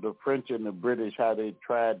talked about the French and the British, how they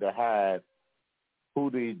tried to hide who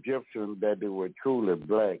the Egyptians, that they were truly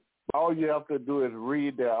black. All you have to do is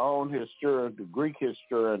read their own historian, the Greek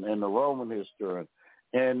historian and the Roman historian,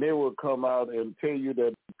 and they will come out and tell you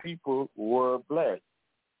that people were black,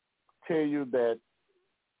 tell you that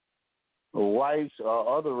whites or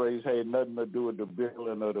other race had nothing to do with the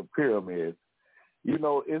building of the pyramids.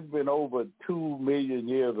 It's been over 2 million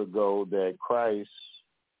years ago that Christ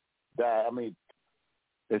died.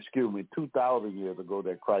 2,000 years ago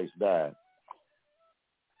that Christ died.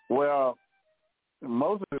 Well,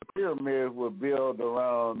 most of the pyramids were built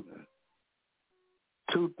around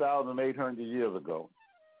 2,800 years ago.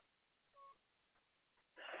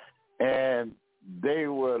 And they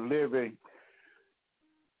were living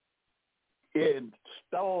in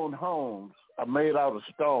stone homes made out of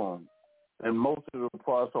stone. And most of the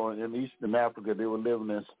parts in Eastern Africa, they were living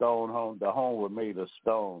in stone homes. The home was made of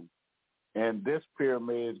stone. And this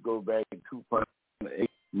pyramids go back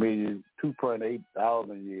 2.8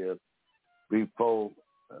 thousand years before,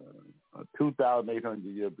 2,800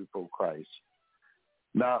 years before Christ.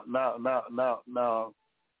 Now,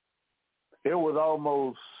 it was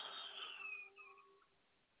almost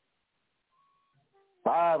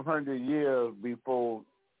 500 years before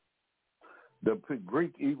the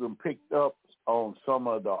Greek even picked up on some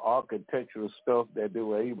of the architectural stuff that they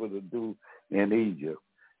were able to do in Egypt.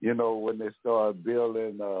 You know, when they started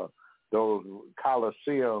building those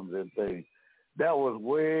coliseums and things, that was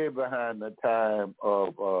way behind the time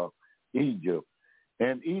of Egypt.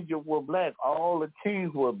 And Egypt were black. All the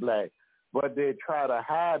kings were black, but they try to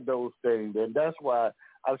hide those things. And that's why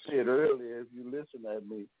I said earlier, if you listen at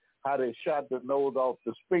me, how they shot the nose off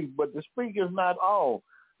the Sphinx. But the Sphinx is not all.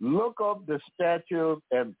 Look up the statues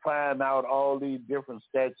and find out all these different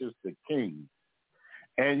statues to kings.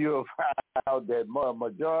 And you'll find out that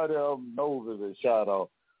majority of them noses are shot off.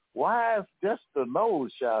 Why is just the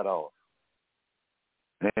nose shot off?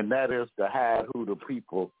 And that is to hide who the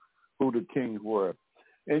people, who the kings were.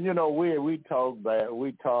 And you know, we always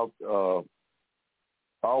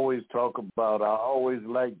talk about. I always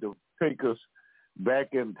like to take us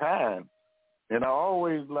back in time, and I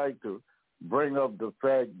always like to bring up the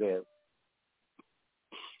fact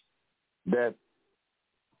that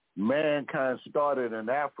mankind started in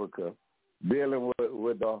Africa, dealing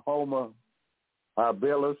with the Homo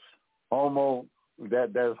habilis,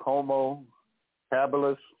 that's Homo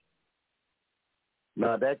habilis.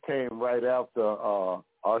 Now that came right after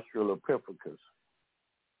Australopithecus,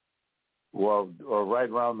 well, or right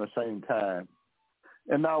around the same time.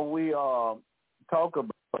 And now we talk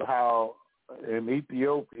about how in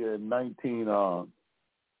Ethiopia in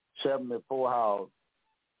 1974, how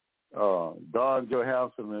Don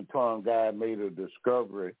Johanson and Tom Guy made a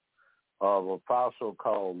discovery of a fossil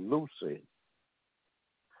called Lucy.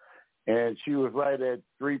 And she was right at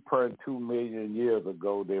 3.2 million years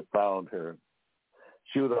ago they found her.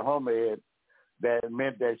 She was a hominid. That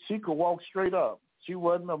meant that she could walk straight up. She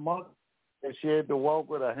wasn't a monkey. She had to walk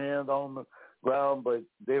with her hand on the ground, but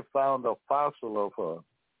they found a fossil of her.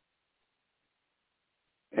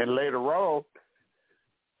 And later on,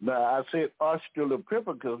 now I said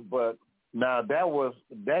Australopithecus, but now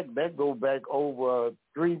that go back over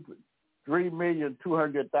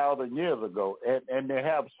 3,200,000 years ago, and they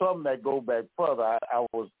have some that go back further. I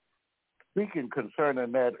was speaking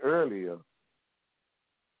concerning that earlier,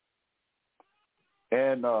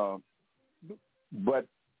 and but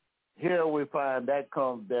here we find that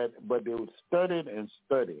comes that, but they studied and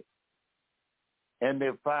studied, and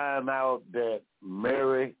they find out that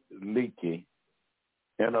Mary Leakey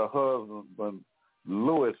and her husband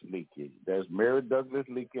Louis Leakey, that's Mary Douglas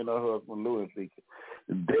Leakey and her husband Louis Leakey,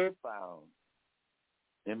 they found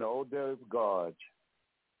in the Odell Gorge,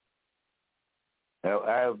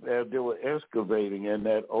 as they were excavating, and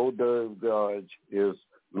that Odell Gorge is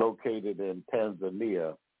located in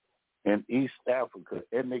Tanzania, in East Africa,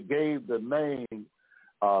 and they gave the name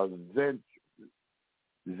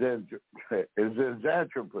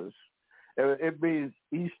Zenanthropus. It means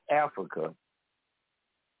East Africa.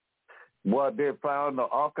 Well, they found the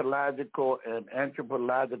archaeological and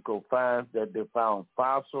anthropological finds that they found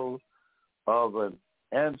fossils of an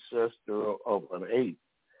ancestor of an ape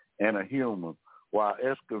and a human while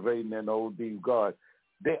excavating in Old Deep Gorge.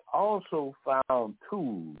 They also found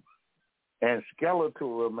tools and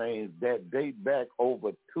skeletal remains that date back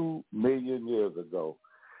over 2 million years ago.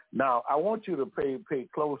 Now, I want you to pay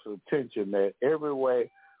close attention that everywhere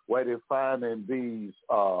where they're finding these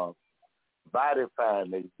body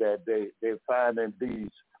findings that they finding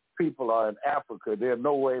these people are in Africa. They're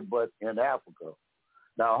nowhere but in Africa.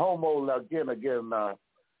 Now,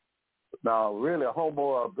 now really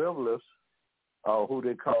Homo habilis, who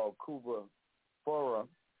they call Cuba Forum,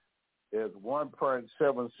 is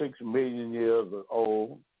 1.76 million years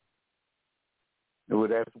old.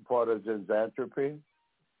 That's part of Zenanthropy.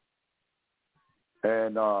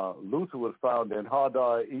 And Lucy was found in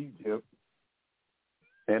Hadar, Egypt,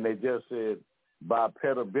 and they just said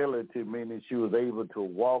bipedability, meaning she was able to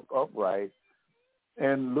walk upright,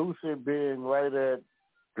 and Lucy being right at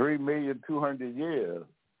 3,200,000 years.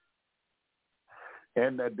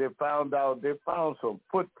 And they found some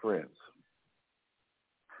footprints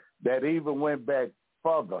that even went back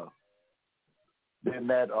further than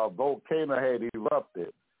that volcano had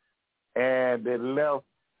erupted, and they left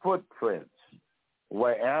footprints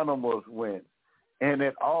where animals went, and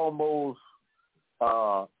it almost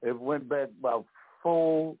it went back about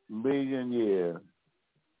 4 million years.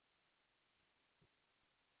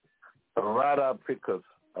 Eratopithecus,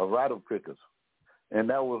 and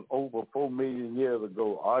that was over 4 million years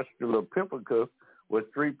ago. Australopithecus was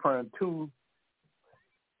 3.2,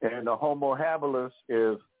 and the Homo habilis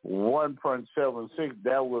is 1.76.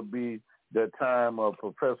 That would be the time of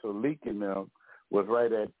Professor Leakey now was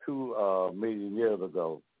right at 2 million years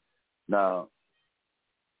ago. Now,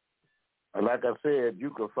 like I said, you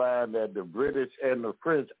can find that the British and the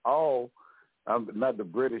French all not the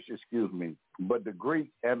British, excuse me, but the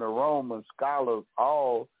Greek and the Roman scholars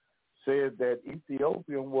all said that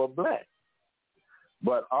Ethiopians were black.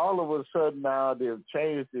 But all of a sudden now they've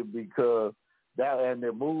changed it because and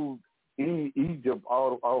they moved Egypt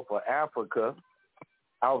off of Africa,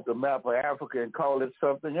 off the map of Africa, and called it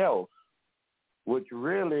something else, which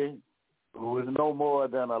really was no more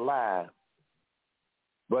than a lie.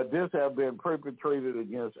 But this has been perpetrated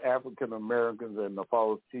against African Americans and the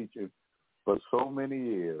false teachers for so many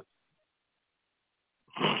years.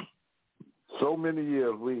 So many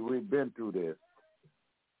years we've been through this.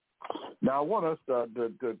 Now I want us to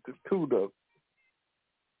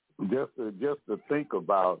think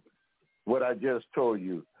about what I just told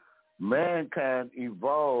you. Mankind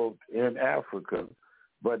evolved in Africa,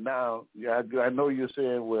 but now I know you're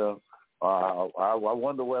saying, well, I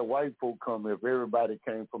wonder where white folk come if everybody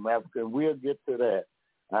came from Africa, and we'll get to that.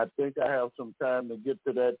 I think I have some time to get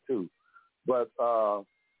to that too. But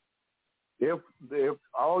if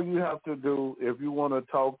all you have to do, if you want to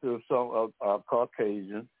talk to some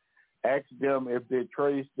Caucasian, ask them if they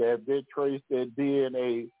trace their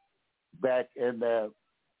DNA back in their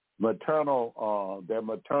maternal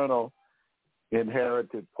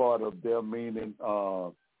inherited part of them, meaning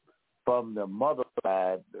from the mother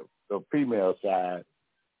side, the female side.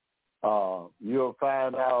 You'll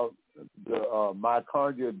find out the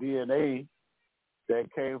mitochondrial DNA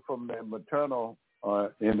that came from the maternal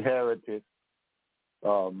inherited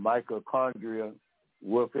mitochondria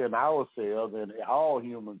within our cells and all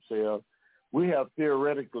human cells. We have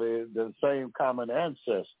theoretically the same common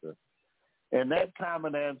ancestor. And that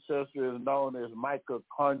common ancestor is known as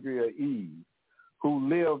mitochondria Eve, who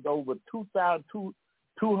lived over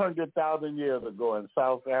 200,000 years ago in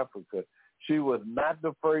South Africa. She was not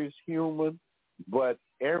the first human, but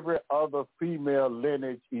every other female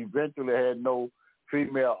lineage eventually had no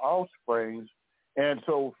female offsprings, and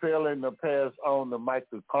so failing to pass on the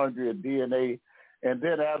mitochondrial DNA. And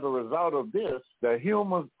then as a result of this,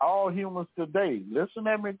 all humans today, listen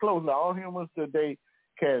at me closely, all humans today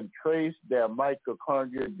can trace their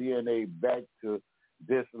mitochondrial DNA back to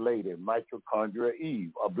this lady, mitochondria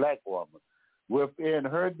Eve, a black woman. Within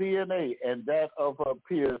her DNA and that of her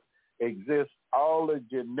peers exists all the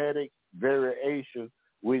genetic variations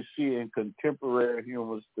we see in contemporary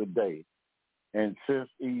humans today and since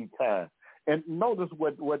Eve time. And notice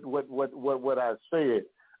what I said.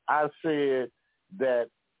 I said that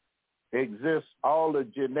exists all the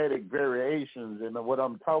genetic variations, and what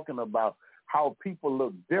I'm talking about, how people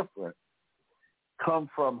look different, come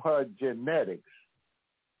from her genetics.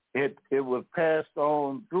 It was passed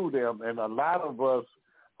on through them, and a lot of us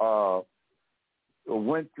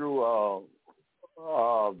went through a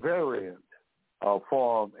variant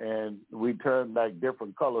form, and we turned like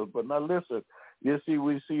different colors. But now listen, you see,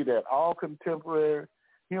 we see that all contemporary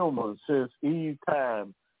humans since Eve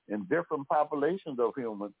time and different populations of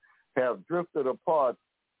humans have drifted apart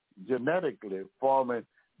genetically, forming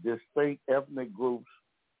distinct ethnic groups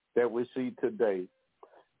that we see today.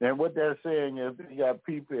 And what they're saying is you got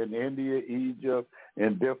people in India, Egypt,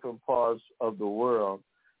 and different parts of the world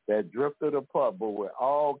that drifted apart, but we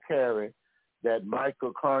all carry that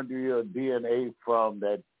mitochondrial DNA from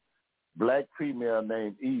that black female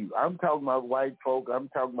named Eve. I'm talking about white folk. I'm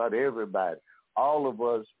talking about everybody. All of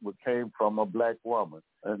us came from a black woman.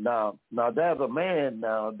 And now there's a man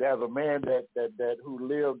that who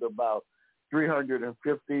lived about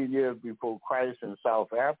 315 years before Christ in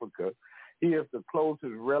South Africa. He is the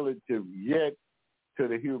closest relative yet to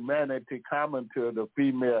the humanity common to the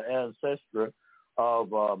female ancestor of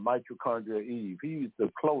mitochondria Eve. He's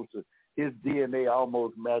the closest. His DNA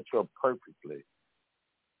almost match up perfectly.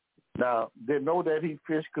 Now, they know that he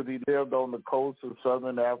fished because he lived on the coast of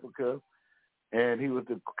southern Africa, and he was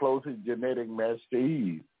the closest genetic match to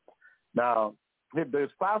Eve. Now, his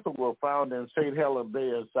fossils were found in St. Helens Bay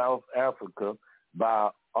in South Africa by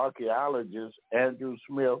archaeologist Andrew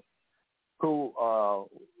Smith, who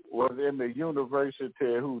was in the university,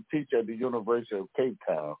 who teach at the University of Cape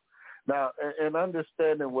Town. Now, and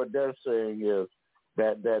understanding what they're saying is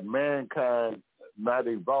that mankind not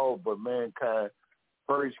evolved, but mankind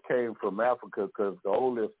first came from Africa, because the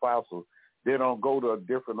oldest fossils, they don't go to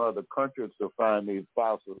different other countries to find these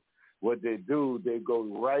fossils. What they do, they go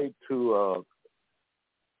right to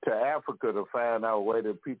Africa to find out where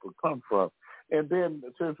the people come from. And then,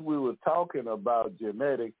 since we were talking about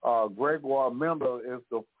genetics, Gregoire Mendel is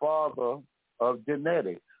the father of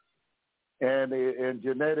genetics. And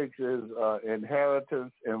genetics is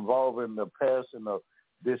inheritance involving the passing of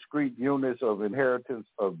discrete units of inheritance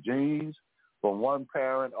of genes from one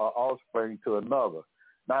parent or offspring to another.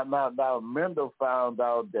 Now, Mendel found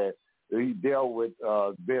out that He dealt with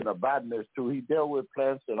being a botanist too. He dealt with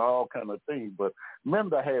plants and all kind of things. But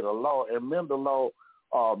Mendel had a law, and Mendel law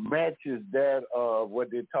matches that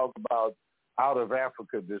what they talk about out of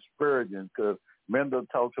Africa, dispersion, because Mendel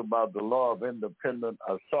talks about the law of independent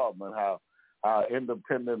assortment, how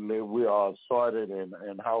independently we are sorted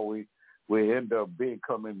and how we end up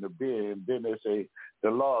coming to being. And then they say the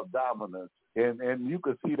law of dominance. And you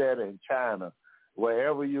can see that in China.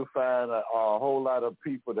 Wherever you find a whole lot of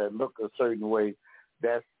people that look a certain way,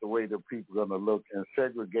 that's the way the people are going to look. And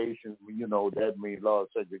segregation, that means law of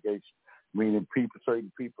segregation, meaning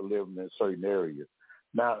certain people living in certain areas.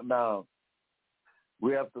 Now,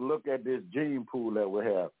 we have to look at this gene pool that we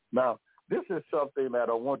have. Now, this is something that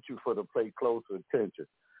I want you to pay close attention.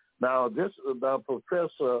 Now,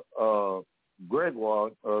 Professor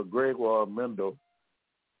Gregoire Mendel,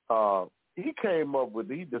 he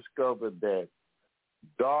discovered that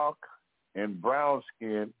dark and brown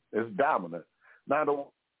skin is dominant. Now, the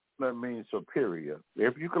that means superior.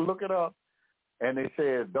 If you can look it up, and it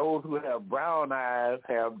says those who have brown eyes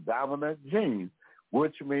have dominant genes,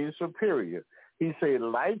 which means superior. He said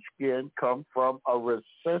light skin comes from a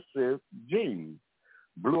recessive gene.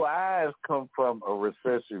 Blue eyes come from a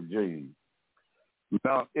recessive gene.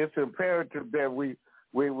 Now, it's imperative that we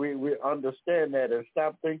understand that and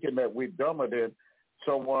stop thinking that we're dumber than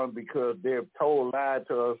someone because they've lied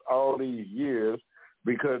to us all these years,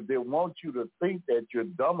 because they want you to think that you're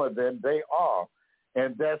dumber than they are.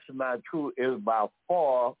 And that's not true. It's by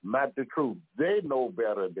far not the truth. They know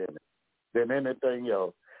better than anything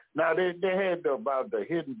else. Now, they had about the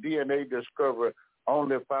hidden DNA discovery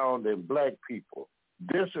only found in black people.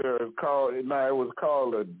 This is called, it was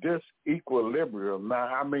called a disequilibrium. Now,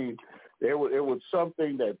 I mean, it was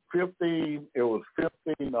something that 15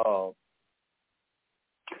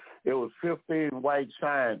 white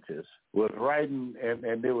scientists was writing,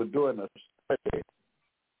 and they were doing a study.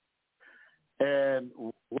 And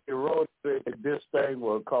we wrote this thing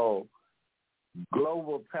was called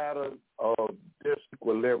Global Pattern of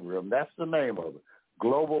Disequilibrium. That's the name of it,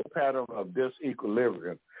 Global Pattern of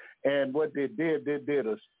Disequilibrium. And what they did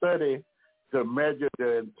a study to measure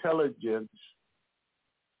the intelligence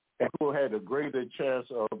and who had a greater chance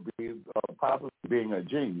of possibly being a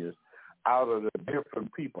genius out of the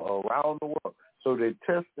different people around the world. So they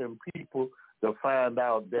tested people to find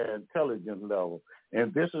out their intelligence level.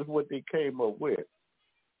 And this is what they came up with.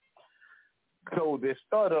 So they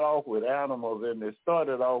started off with animals, and they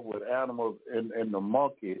started off with animals in the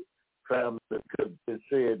monkey family because they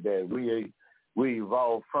said that we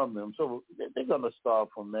evolved from them. So they're going to start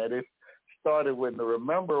from that. It started with,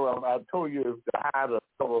 remember, I told you the higher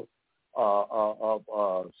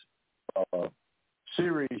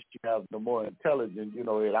series you have, the more intelligent,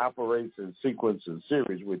 it operates in sequence and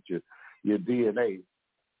series with your DNA.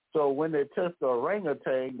 So when they tested the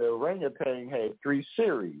orangutan had 3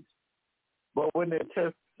 series. But when they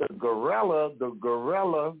tested the gorilla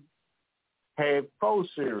had 4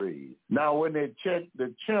 series. Now when they checked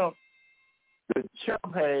the chimp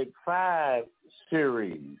had 5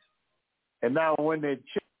 series. And now when they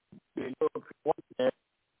checked the European,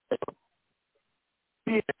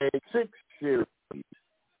 he had 6 series.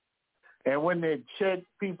 And when they checked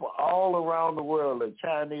people all around the world, the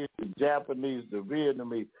Chinese, the Japanese, the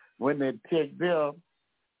Vietnamese, when they checked them,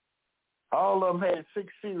 all of them had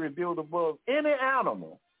 6 series built above any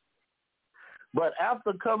animal. But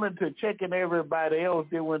after coming to checking everybody else,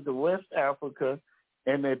 they went to West Africa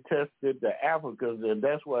and they tested the Africans, and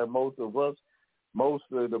that's why most of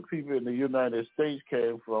the people in the United States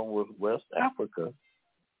came from was West Africa.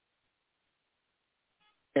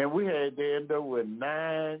 And they ended up with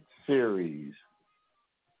 9 series.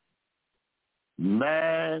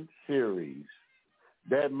 9 series.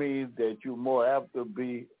 That means that you're more apt to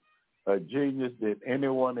be a genius than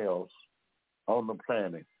anyone else on the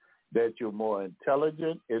planet. That you're more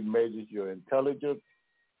intelligent. It measures your intelligence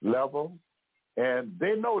level. And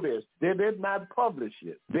they know this. They did not publish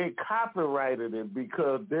it. They copyrighted it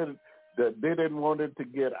because they didn't want it to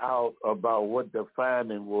get out about what the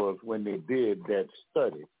finding was when they did that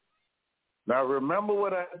study. Now, remember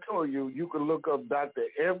what I told you. You can look up Dr.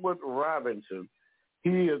 Edward Robinson.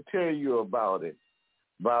 He'll tell you about it.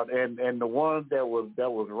 And the one that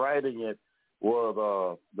was writing it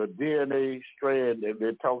was the DNA strand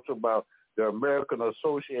that talks about the American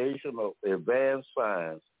Association of Advanced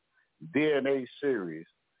Science DNA series.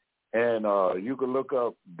 And you can look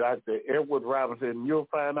up Dr. Edward Robinson, and you'll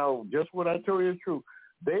find out just what I told you is true.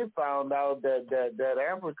 They found out that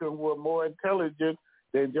Africans were more intelligent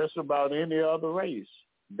than just about any other race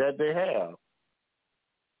that they have.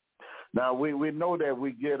 Now, we know that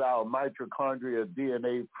we get our mitochondrial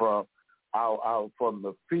DNA from our from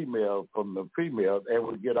the female, and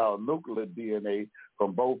we get our nuclear DNA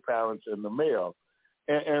from both parents and the male.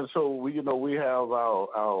 And so we have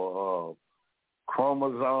our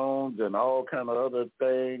chromosomes and all kind of other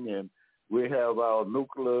thing, and we have our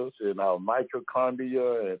nucleus and our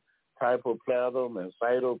mitochondria and hypoplasm and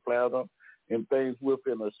cytoplasm and things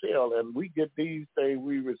within a cell, and we get these things.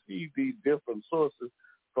 We receive these different sources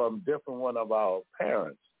from different one of our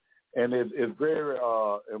parents, and it's very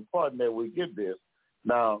important that we get this.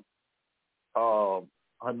 Now,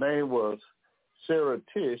 her name was Sarah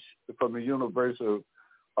Tish from the University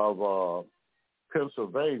of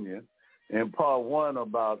Pennsylvania, in part one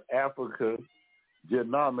about Africa's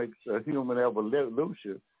genomics of human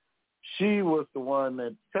evolution. She was the one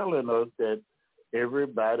that telling us that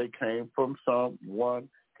everybody came from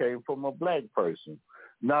a black person.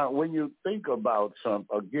 Now, when you think about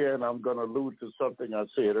something, again, I'm going to allude to something I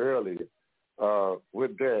said earlier.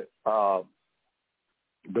 With that,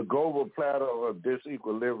 the global plateau of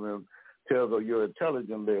disequilibrium tells of your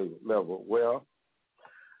intelligence level. Well,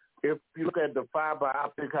 if you look at the fiber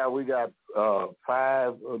optic, how we got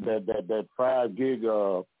 5 gig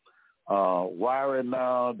wiring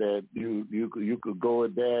now, that you could go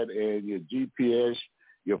with that, and your GPS,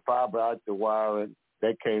 your fiber optic wiring,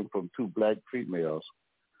 that came from 2 black females.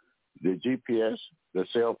 The GPS, the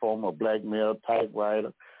cell phone, a black male,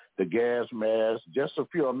 typewriter, the gas mask, just a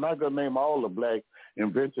few. I'm not going to name all the black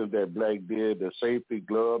inventions that black did: the safety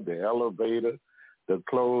glove, the elevator, the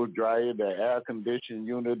clothes dryer, the air conditioning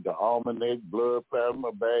unit, the almanac, blood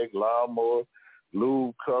plasma bag, lawnmower,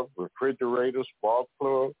 lube cup, refrigerator, spark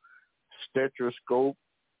plug, stethoscope,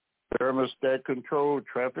 thermostat control,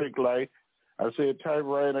 traffic light. I said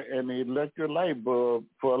typewriter, and the electric light bulb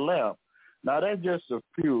for a lamp. Now, that's just a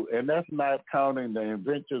few, and that's not counting the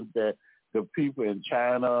inventions that the people in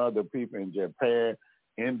China, the people in Japan,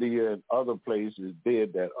 India, and other places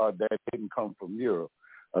did that didn't come from Europe.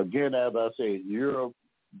 Again, as I said, Europe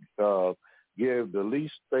gave the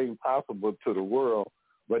least thing possible to the world,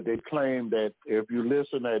 but they claim that if you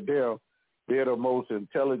listen at them, they're the most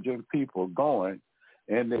intelligent people going,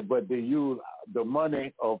 but they use the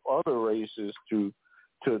money of other races to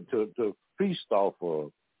feast off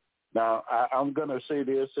of. Now, I'm going to say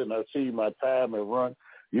this, and I see my time has run.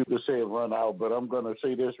 You could say it run out, but I'm going to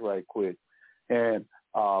say this right quick. And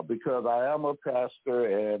because I am a pastor,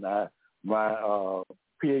 and my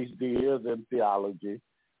PhD is in theology,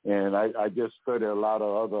 and I just study a lot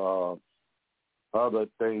of other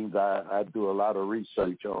things. I do a lot of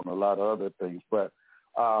research on a lot of other things. But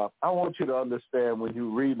I want you to understand, when you're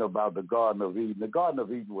reading about the Garden of Eden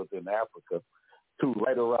was in Africa, too,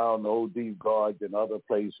 right around the OD Gorge and other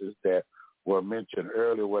places that were mentioned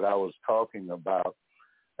earlier, what I was talking about,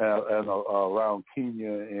 and around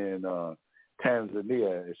Kenya and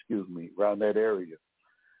Tanzania, around that area.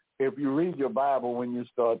 If you read your Bible, when you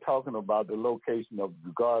start talking about the location of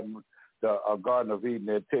the Garden of Eden,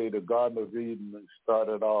 they tell you the Garden of Eden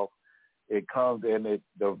started off, it comes and it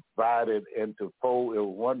divided into 4, it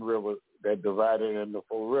was one river that divided into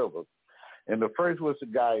 4 rivers. And the first was the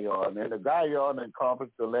Guyana, and the Guyana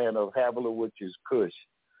encompassed the land of Havilah, which is Cush,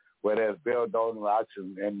 where there's Beldon and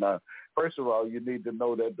Oxen. And first of all, you need to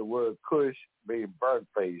know that the word Cush means burnt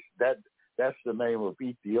face. That's the name of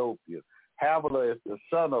Ethiopia. Havilah is the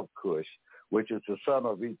son of Cush, which is the son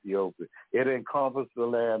of Ethiopia. It encompassed the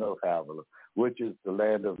land of Havilah, which is the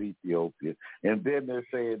land of Ethiopia. And then they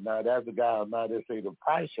say, now that's the guy, now they say the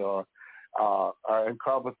Pishon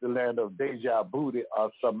encompassed the land of Deja Booty, or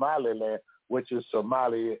Somaliland, which is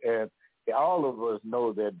Somalia. And all of us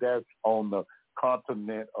know that that's on the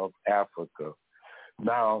continent of Africa.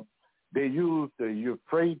 Now, they used the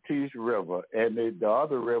Euphrates River, and the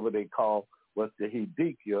other river they call was the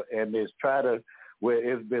Hiddekel, and it's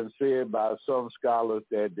been said by some scholars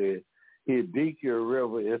that the Hiddekel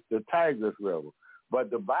River is the Tigris River. But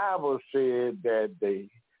the Bible said that the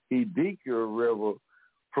Hiddekel River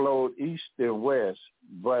flowed east and west,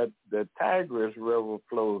 but the Tigris River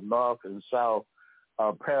flows north and south,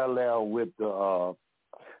 parallel with the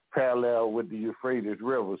Euphrates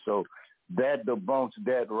River. So that debunks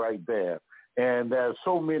that right there. And there's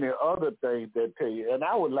so many other things that tell you. And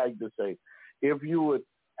I would like to say, if you would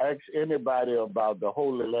ask anybody about the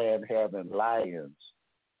Holy Land having lions,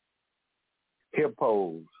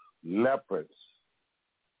 hippos, leopards,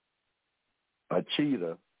 a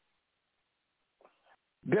cheetah,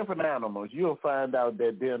 different animals, you'll find out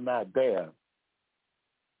that they're not there.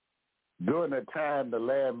 During the time the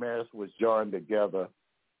landmass was joined together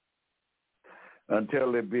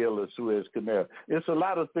until they built the Suez Canal. It's a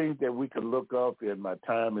lot of things that we could look up, and my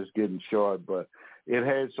time is getting short, but it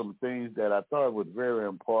had some things that I thought was very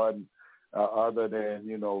important. other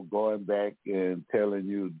than, going back and telling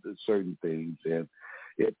you certain things. And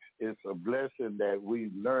it's a blessing that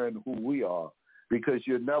we learn who we are, because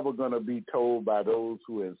you're never going to be told by those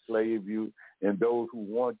who enslave you and those who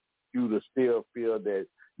want you to still feel that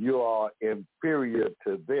you are inferior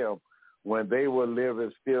to them when they were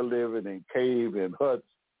still living in cave and huts,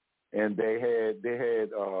 and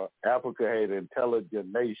Africa had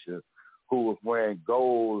intelligent nations who was wearing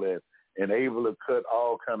gold and able to cut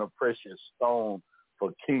all kind of precious stone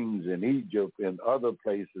for kings in Egypt and other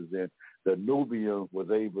places, and the Nubians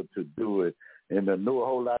was able to do it, and a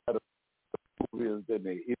whole lot of Nubians and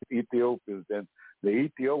the Ethiopians, and the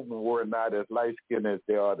Ethiopians were not as light-skinned as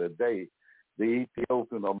they are today. The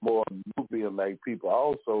Ethiopians are more Nubian-like people.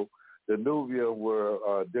 Also, the Nubians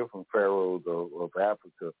were different pharaohs of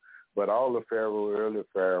Africa, but all the early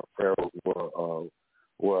pharaohs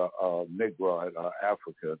were Negro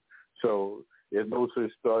African. So there's no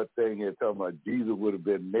such thing as talking about Jesus would have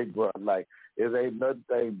been Negro. Like, it ain't nothing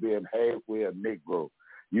thing being halfway a Negro.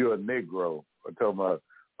 You're a Negro. I'm talking about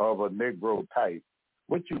of a Negro type.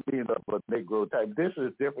 What you mean of a Negro type? This is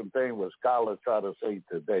a different thing what scholars try to say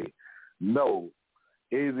today. No,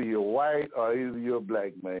 either you're white or either you're a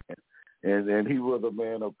black man. And he was a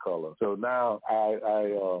man of color. So now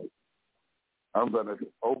I'm going to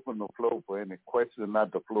open the floor for any questions,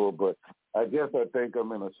 not the floor, but I think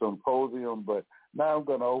I'm in a symposium, but now I'm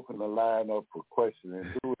going to open the line up for questions.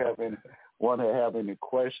 And do we have any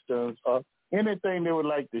questions or anything they would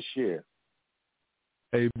like to share?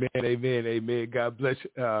 Amen. God bless you,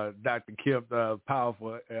 Dr. Kemp,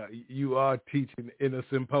 powerful. You are teaching in a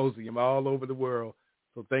symposium all over the world.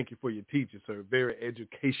 So thank you for your teaching, sir. Very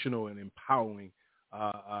educational and empowering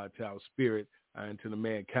to our spirit and to the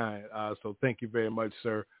mankind. So thank you very much,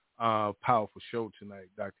 sir. Powerful show tonight,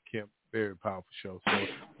 Dr. Kemp. Very powerful show. So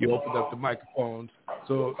you opened up the microphones.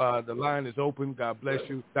 So the line is open. God bless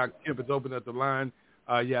you. Dr. Kemp has opened up the line.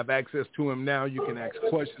 You have access to him now. You can ask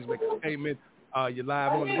questions, make a statement. You're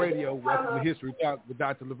live on the radio. Welcome to History Talk with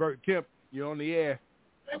Dr. Levert Kemp. You're on the air.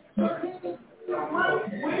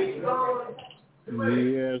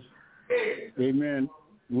 Yes. Amen.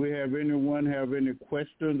 Anyone have any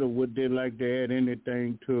questions, or would they like to add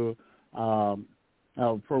anything to our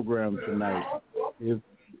program tonight?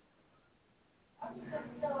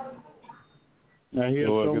 I hear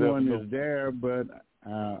someone is there, but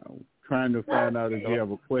trying to find out if you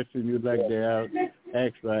have a question you'd like to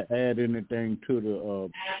ask or add anything to the.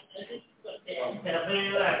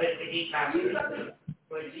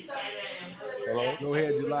 Hello? Go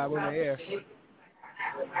ahead, you're live on the air.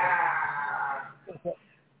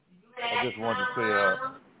 I just wanted to say,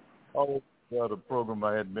 all the program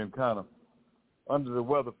I had been kind of under the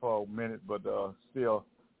weather for a minute, but still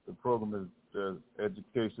the program is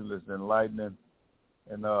educational, it's enlightening.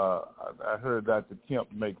 And I heard Dr.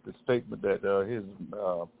 Kemp make the statement that his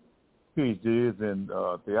PhD is in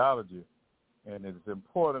theology, and it's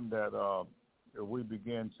important that we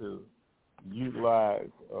begin to utilize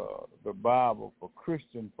the Bible for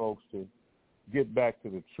Christian folks to get back to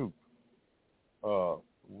the truth.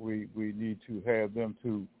 We need to have them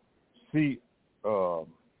to see, how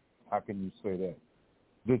can you say that?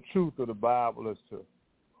 The truth of the Bible as to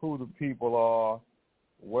who the people are,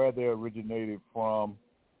 where they originated from,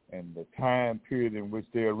 and the time period in which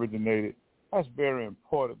they originated. That's very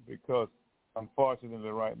important because, unfortunately,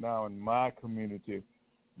 right now in my community,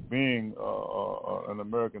 being an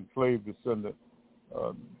American slave descendant,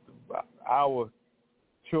 our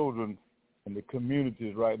children in the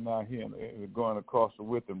communities right now here going across the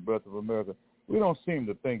width and breadth of America, we don't seem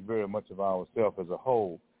to think very much of ourselves as a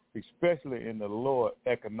whole, especially in the lower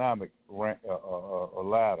economic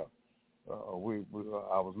ladder. I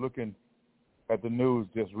was looking at the news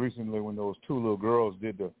just recently when those two little girls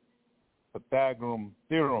did the Pythagorean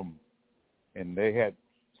theorem, and they had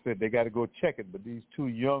said they got to go check it, but these two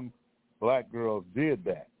young black girls did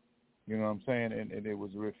that. You know what I'm saying? And it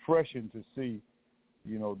was refreshing to see,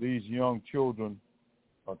 these young children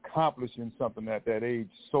accomplishing something at that age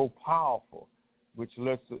so powerful, which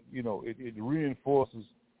lets, it reinforces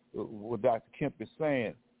what Dr. Kemp is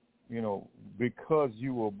saying. Because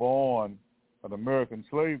you were born an American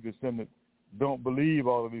slave descendant, don't believe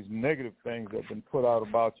all of these negative things that have been put out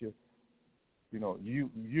about you.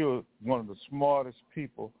 You're one of the smartest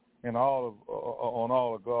people on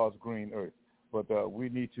all of God's green earth. But we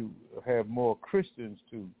need to have more Christians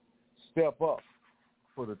to step up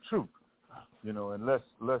for the truth, and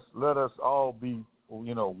let us all be,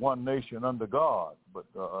 one nation under God. But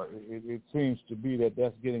it seems to be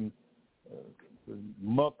that's getting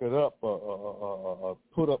mucked up,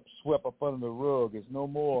 swept up under the rug. It's no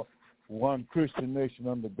more one Christian nation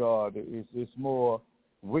under God. It's more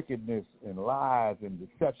wickedness and lies and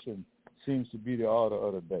deception seems to be the order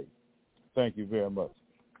of the day. Thank you very much.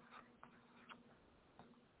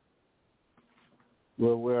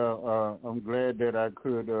 Well, I'm glad that I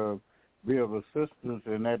could be of assistance,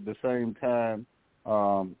 and at the same time,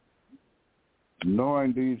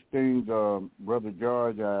 knowing these things, Brother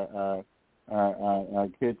George, I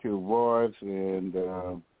catch your voice, and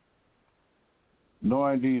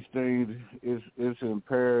knowing these things, it's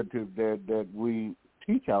imperative that we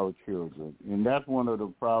teach our children, and that's one of the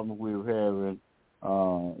problems we're having,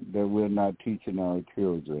 that we're not teaching our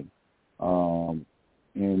children,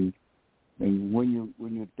 and when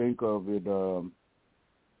you think of it,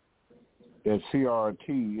 at CRT,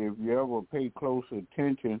 if you ever pay close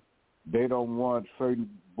attention, they don't want certain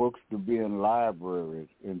books to be in libraries,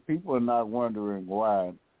 and people are not wondering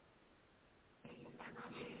why.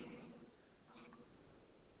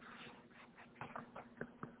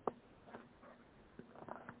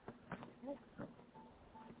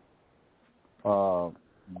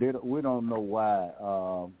 We don't know why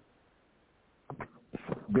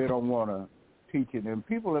they don't want to teach it, and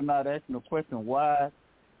people are not asking the question why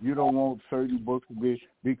you don't want certain books to be,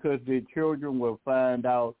 because the children will find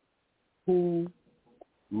out who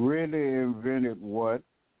really invented what,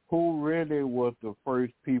 who really was the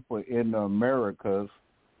first people in the Americas.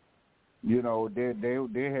 You know, they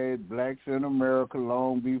had blacks in America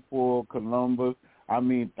long before Columbus. I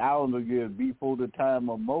mean, thousands of years before the time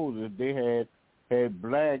of Moses, they had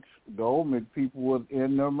blacks, the Olmec people was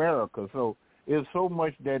in America. So it's so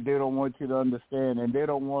much that they don't want you to understand, and they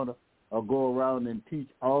don't want to go around and teach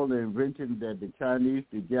all the inventions that the Chinese,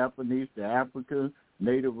 the Japanese, the Africans,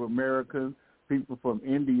 Native Americans, people from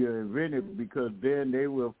India invented, because then they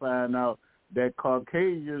will find out that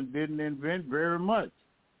Caucasians didn't invent very much.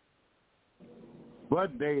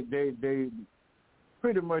 But they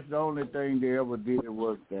pretty much the only thing they ever did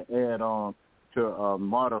was to add on to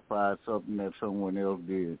modify something that someone else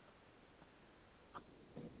did.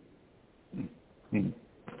 Mm-hmm.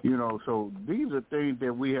 You know, so these are things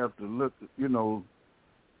that we have to look, you know,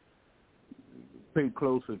 pay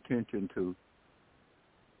close attention to.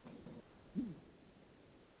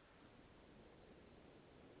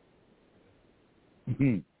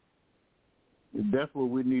 Mm-hmm. That's what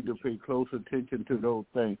we need to pay close attention to, those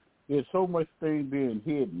things. There's so much thing being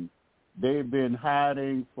hidden. They've been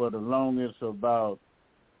hiding for the longest about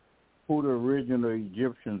who the original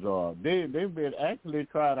Egyptians are. They've been actually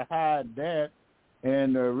trying to hide that.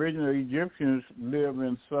 And the original Egyptians live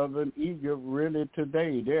in southern Egypt really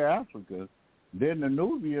today. They're Africa. Then the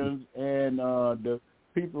Nubians and the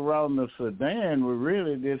people around the Sudan were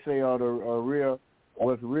really, they say, are the real,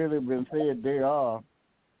 what's really been said, they are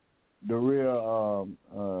the real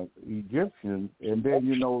Egyptians. And then,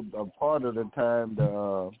 you know, a part of the time,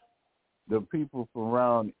 the people from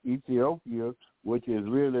around Ethiopia, which is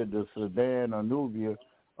really the Sudan or Nubia,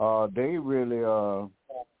 they really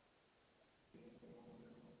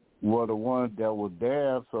were the ones that were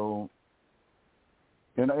there. So,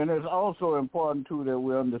 and it's also important too that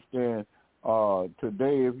we understand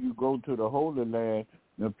today, if you go to the Holy Land,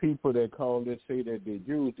 the people that call it, say that they're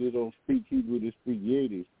Jews, they don't speak Hebrew, they speak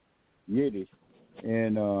Yiddish,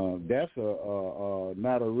 and that's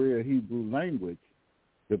not a real Hebrew language.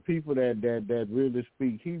 The people that really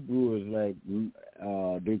speak Hebrew is like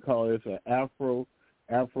they call it an Afro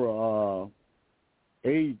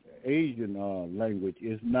Asian language.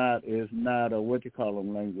 It's not a what you call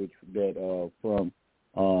them language that from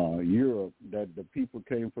Europe, that the people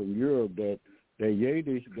came from Europe, that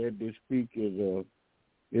Yiddish that they speak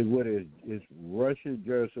is what is Russian,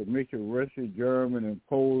 just a mixture of Russian, German, and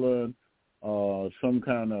Poland, some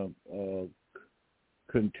kind of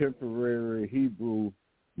contemporary Hebrew,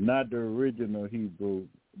 not the original Hebrew.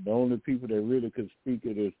 The only people that really could speak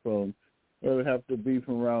it is from, it would have to be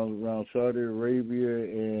from around Saudi Arabia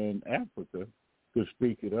and Africa to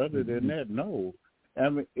speak it. Other than that, no. I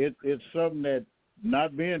mean, it's something that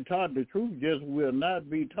not being taught. The truth just will not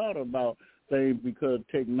be taught about things, because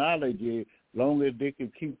technology, long as they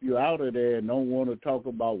can keep you out of there and don't want to talk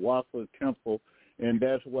about Wasa Temple, and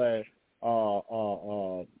that's why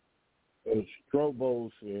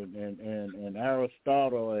Strobos and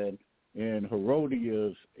Aristotle and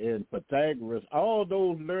Herodias and Pythagoras, all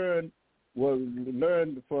those learned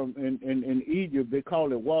from in Egypt. They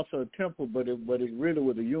call it Wasa Temple, but it really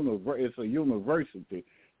was it's a university.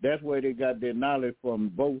 That's where they got their knowledge from.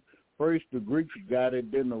 Both first the Greeks got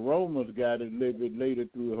it, then the Romans got it a little bit later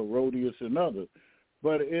through Herodias and others.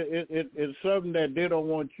 But it's something that they don't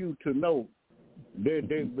want you to know.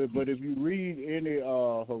 But if you read any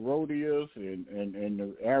Herodias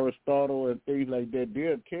and Aristotle and things like that,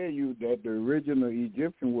 they'll tell you that the original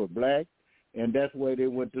Egyptians were black, and that's where they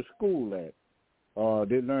went to school at.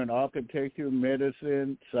 They learned architecture,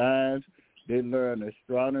 medicine, science. They learned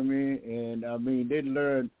astronomy, and they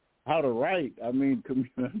learned how to write.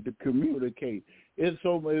 To communicate. It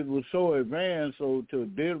was so advanced. So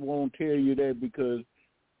they won't tell you that because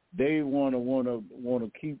they want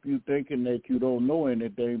to keep you thinking that you don't know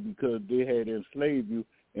anything because they had enslaved you.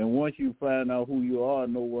 And once you find out who you are,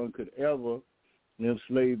 no one could ever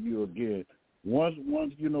enslave you again. Once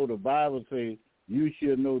the Bible says you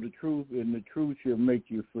shall know the truth, and the truth shall make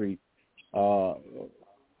you free. We're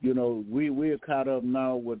caught up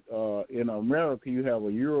now with in America. You have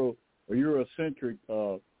a Eurocentric.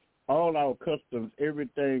 All our customs,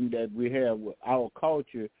 everything that we have, our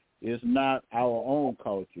culture is not our own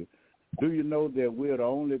culture. Do you know that we're the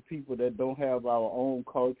only people that don't have our own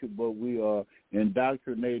culture, but we are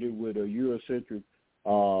indoctrinated with a Eurocentric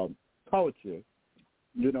culture?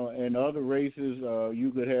 And other races,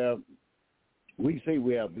 you could have. We say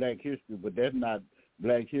we have Black history, but that's not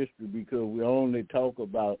Black history because we only talk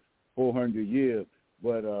about 400 years.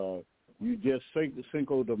 But you just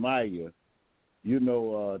Cinco de Mayo.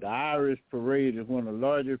 The Irish parade is one of the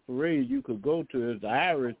largest parades you could go to. Is the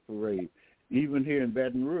Irish parade. Even here in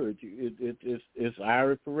Baton Rouge, it's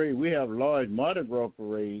Irish parade. We have large Mardi Gras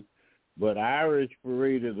parades, but Irish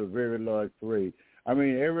parade is a very large parade.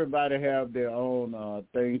 Everybody have their own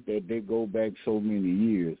things that they go back so many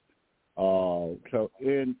years.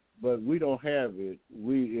 But we don't have it.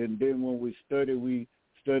 And then when we study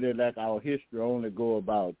like our history only go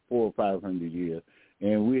about 400 or 500 years,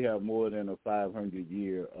 and we have more than a 500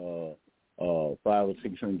 year, 500 or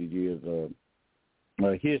 600 years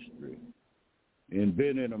history. And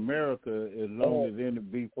been in America as long as any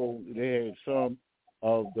before they had some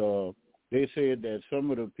of the. They said that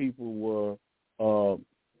some of the people were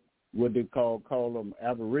what they call them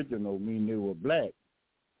Aboriginal, meaning they were black.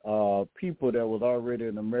 People that was already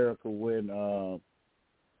in America when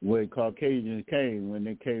Caucasians came,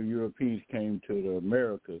 when Europeans came to the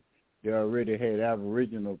Americas, they already had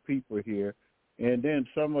Aboriginal people here. And then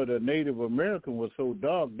some of the Native Americans were so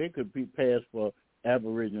dark they could be passed for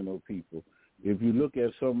Aboriginal people. If you look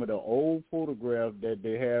at some of the old photographs that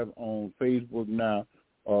they have on Facebook now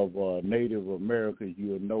of Native Americans,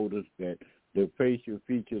 you'll notice that the facial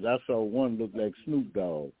features, I saw one look like Snoop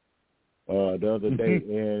Dogg the other day,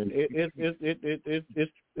 and it's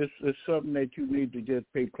something that you need to just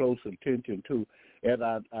pay close attention to. As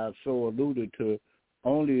I so alluded to,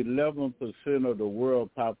 only 11% of the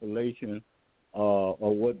world population are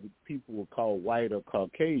what people would call white or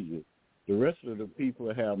Caucasian. The rest of the people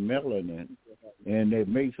have melanin, and it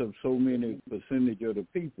makes up so many percentage of the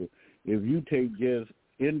people. If you take just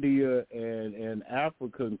India and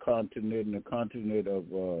African continent and the continent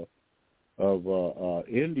of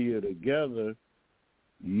India together,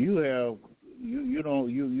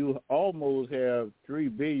 you almost have 3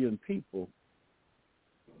 billion people.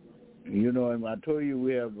 And I told you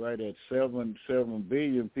we have right at 7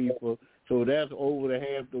 billion people, so that's over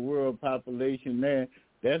half the world population there.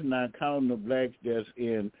 That's not counting the blacks that's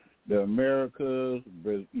in the Americas,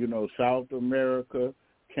 South America,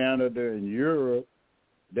 Canada, and Europe.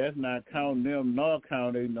 That's not counting them, nor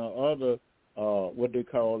counting the other, what they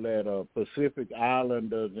call that, Pacific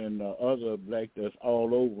Islanders and the other blacks that's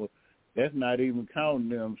all over. That's not even counting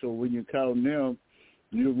them. So when you count them,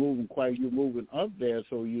 you're moving up there.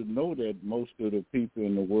 So you know that most of the people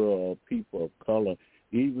in the world are people of color.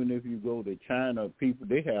 Even if you go to China, people,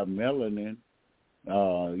 they have melanin.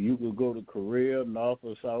 You could go to Korea, North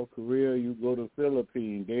or South Korea. You go to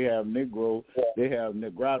Philippines. They have Negro. They have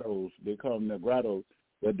Negrados. They call them Negrados.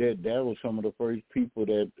 But that was some of the first people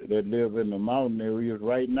that live in the mountain areas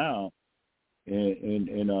right now,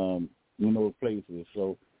 in those places.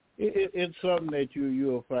 So it's something that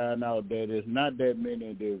you'll find out that it's not that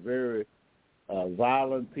many. They're very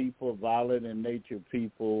violent people, violent in nature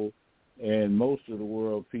people. And most of the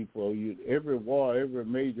world people, every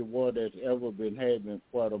major war that's ever been had been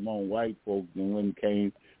fought among white folks, and when it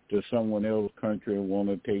came to someone else's country and want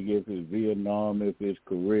to take it, if it's Vietnam, if it's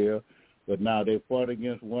Korea, but now they fought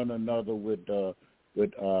against one another in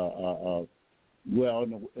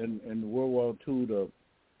World War II,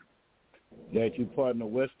 that you fought in the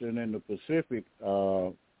Western and the Pacific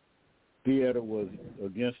theater was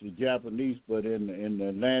against the Japanese, but in the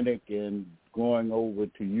Atlantic and going over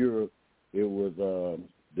to Europe, it was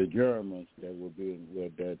the Germans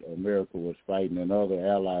that America was fighting and other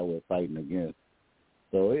allies were fighting against.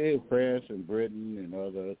 So France and Britain and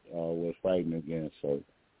others was fighting against. So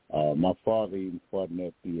My father even fought in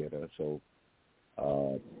that theater, so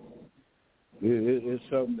it's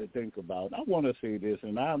something to think about. I want to say this,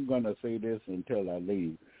 and I'm going to say this until I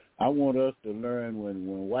leave. I want us to learn when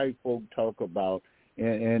white folk talk about,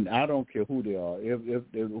 and I don't care who they are, if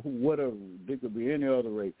whatever, they could be any other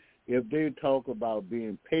race, if they talk about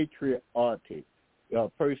being patriotic, a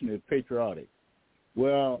person is patriotic.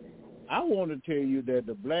 Well, I want to tell you that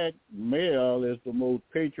the black male is the most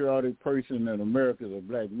patriotic person in America, is a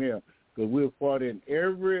black male, because we've fought in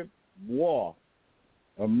every war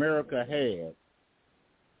America had,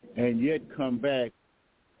 and yet come back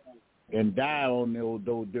and die on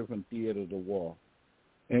those different theaters of war,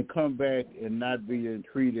 and come back and not being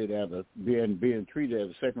treated as being treated as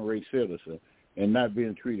a second-rate citizen and not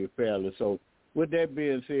being treated fairly. So, with that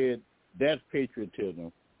being said, that's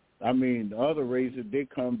patriotism. I mean, the other races, they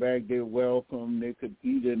come back, they're welcome, they could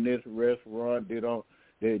eat in this restaurant, they don't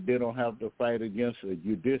have to fight against a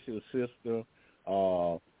judicial system,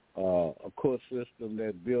 a court system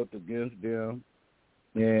that's built against them,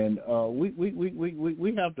 and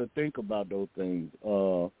we have to think about those things.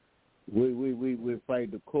 We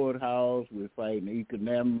fight the courthouse, we fight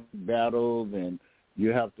economic battles, and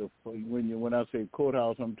you have to, when I say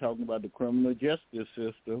courthouse, I'm talking about the criminal justice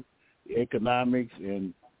system, economics,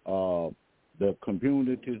 and the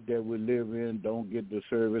communities that we live in don't get the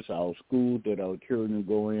service, our schools that our children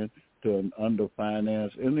go in to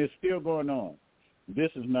underfinanced, and it's still going on.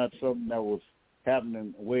 This is not something that was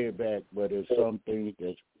happening way back, but it's something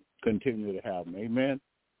that's continue to happen. Amen.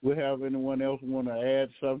 We have anyone else want to add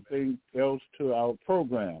something else to our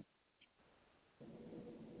program?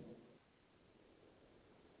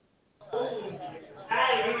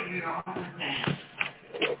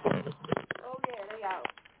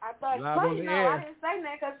 I thought Tanya, no, I didn't say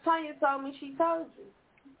that because Tanya told me she told you.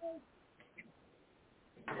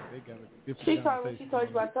 She told you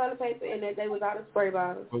about toilet paper and that they was out of spray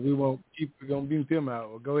bottles. But we won't keep, we're going to mute them out.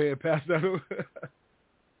 Well, go ahead, pass that over.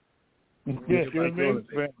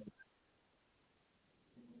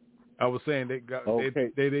 I was saying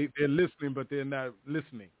they're listening, but they're not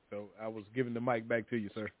listening. So I was giving the mic back to you,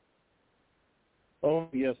 sir. Oh,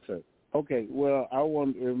 yes, sir. Okay, well, I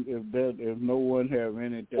want if no one have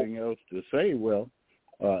anything else to say,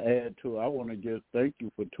 add to. I want to just thank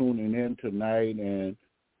you for tuning in tonight, and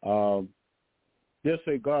just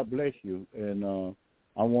say God bless you. And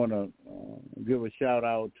I want to give a shout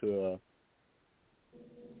out to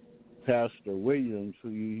Pastor Williams,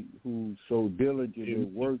 who so diligently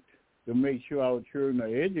worked to make sure our children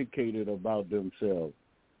are educated about themselves,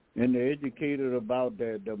 and they're educated about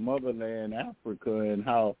the motherland, Africa, and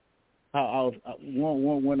how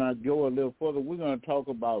when I go a little further, we're going to talk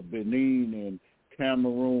about Benin and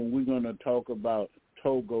Cameroon. We're going to talk about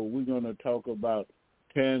Togo. We're going to talk about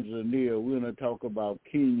Tanzania. We're going to talk about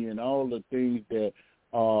Kenya and all the things that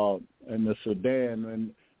in the Sudan.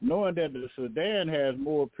 And knowing that the Sudan has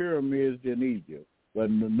more pyramids than Egypt,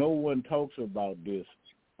 but no one talks about this.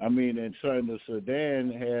 I mean, and certainly the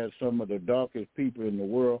Sudan has some of the darkest people in the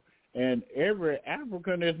world, and every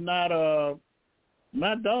African is not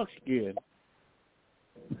dark skinned.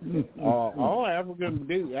 All African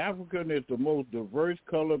is the most diverse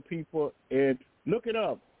colored people, and look it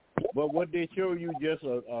up. But what they show you just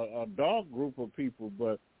a dark group of people,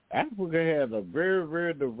 but Africa has a very,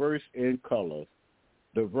 very diverse in colors,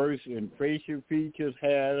 diverse in facial features,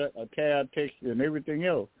 hair, texture, and everything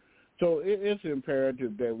else. So it's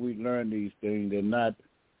imperative that we learn these things and not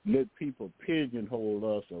let people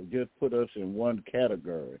pigeonhole us or just put us in one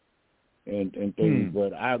category and things.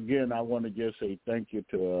 But I want to just say thank you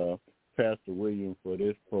to Pastor William for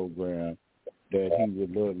this program, that he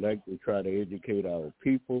would like to try to educate our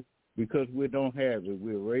people, because we don't have it.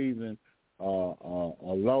 We're raising a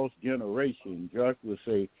lost generation. Josh would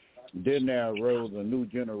say, then there arose a new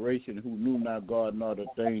generation who knew not God nor the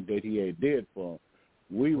things that he had did for them.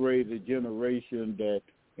 We raise a generation that,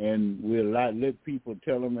 and we'll let people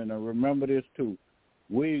tell them, and I remember this too,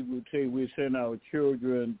 we would say we send our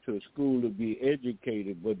children to school to be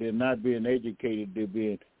educated, but they're not being educated, they're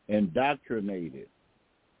being indoctrinated.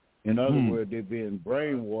 In other words, they're being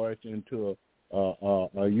brainwashed into a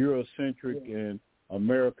Eurocentric and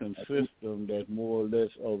American system that's more or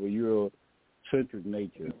less of a Eurocentric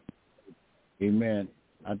nature. Amen.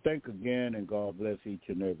 I thank again, and God bless each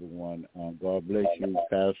and every one. God bless you,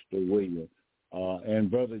 Pastor William.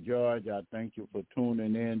 And Brother George, I thank you for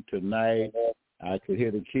tuning in tonight. I could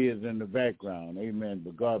hear the kids in the background. Amen.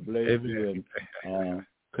 But God bless you, and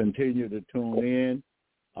continue to tune in.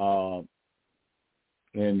 I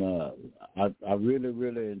really,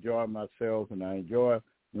 really enjoy myself, and I enjoy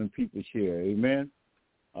when people share. Amen.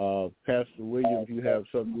 Pastor Williams, you have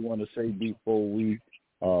something you want to say before we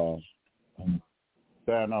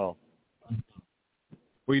sign off?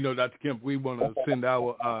 Well, Dr. Kemp, we want to send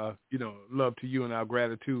our, love to you and our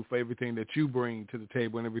gratitude for everything that you bring to the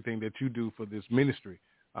table and everything that you do for this ministry.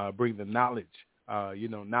 Bring the knowledge.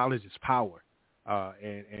 Knowledge is power.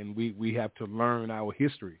 And we have to learn our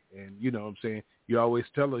history. And, you know what I'm saying? You always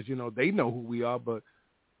tell us, they know who we are, but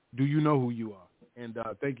do you know who you are? And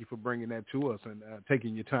thank you for bringing that to us and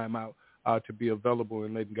taking your time out to be available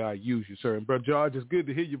and letting God use you, sir. And, Brother George, it's good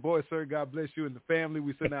to hear your voice, sir. God bless you and the family.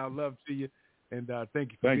 We send our love to you. And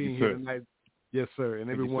thank you for being here tonight. Yes, sir. And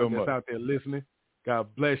everyone that's out there listening, God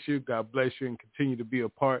bless you. God bless you and continue to be a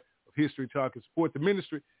part of History Talk and support the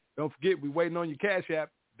ministry. Don't forget, we're waiting on your Cash App,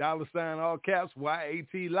 $ all caps,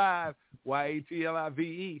 YAT Live,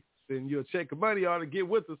 YATLIVE. Send you a check of money or to get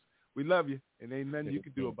with us. We love you, and ain't nothing you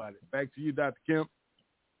can do about it. Back to you, Dr. Kemp.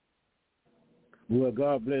 Well,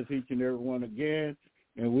 God bless each and every one again.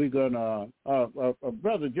 And we're going to,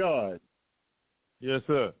 Brother George. Yes,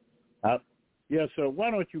 sir. Yes, sir.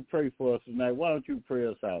 Why don't you pray for us tonight? Why don't you pray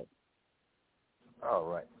us out? All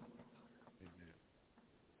right.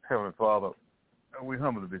 Heavenly Father, we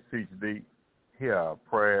humbly beseech thee, hear our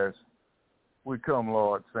prayers. We come,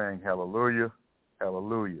 Lord, saying hallelujah,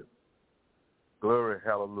 hallelujah. Glory,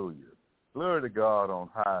 hallelujah. Glory to God on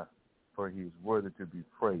high, for he is worthy to be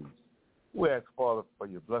praised. We ask, Father, for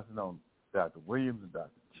your blessing on Dr. Williams and Dr.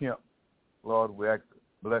 Kemp. Lord, we ask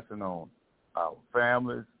blessing on our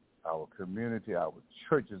families, our community, our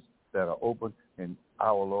churches that are open in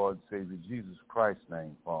our Lord and Savior Jesus Christ's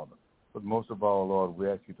name, Father. But most of all, Lord, we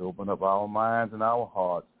ask you to open up our minds and our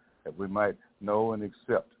hearts that we might know and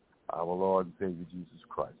accept our Lord and Savior Jesus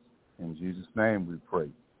Christ. In Jesus' name we pray.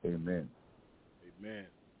 Amen. Amen.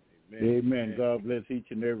 Amen. God bless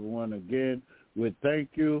each and every one again. We thank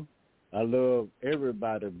you. I love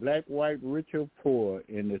everybody, black, white, rich, or poor,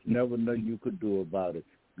 and there's never nothing you could do about it.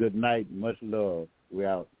 Good night. Much love. We're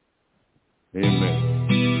out. Amen.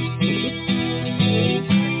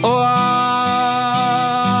 Oh,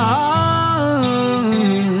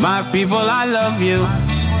 my people, I love you.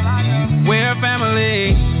 We're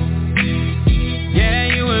family. Yeah,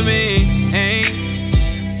 you and me. Hey,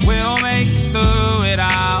 we'll make it through it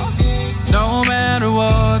all. No matter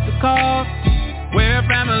what the cost. We're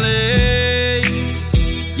family.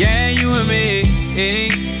 Yeah, you and me. Hey,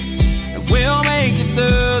 and we'll make it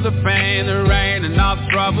through the pain, the rain, and all the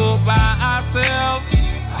trouble by ourselves.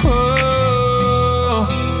 Oh,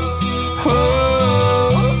 oh,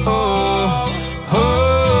 oh, oh.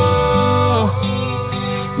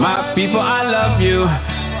 My people, I love you.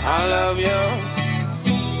 I love you.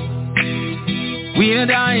 We are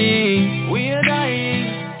dying. We are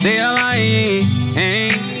dying. They are lying.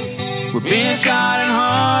 Hey. We're being shot and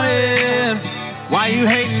haunted. Why you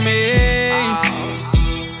hating me?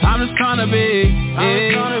 I'm just trying to be.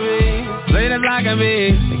 Late as I can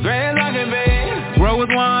be. Great as I can be. Grow with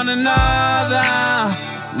one another.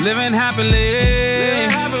 Living happily.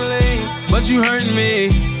 But you hurting me.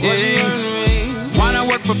 Why not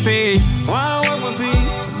work for peace?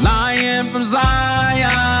 Lion from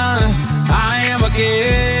Zion. I am a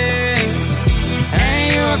king.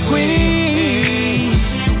 And you're a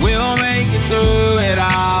queen. We'll make it through it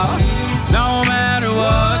all. No matter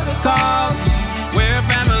what the cost. We're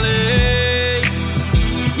family.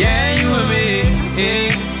 Yeah, you and me.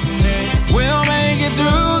 We'll make it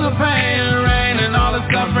through the pain and rain and all the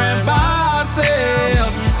suffering by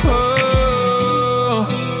ourselves. Oh,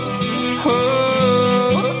 oh,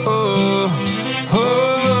 oh, oh.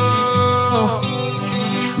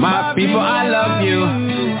 My people, I love you.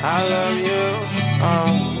 I love you.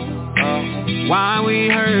 Why we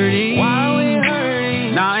hurting?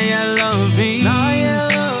 Now you're loving.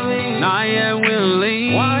 Now you're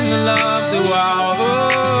willing to love through all. Oh.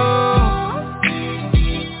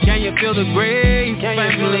 Can you feel the grace,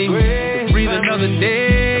 family? Breathe another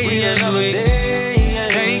day.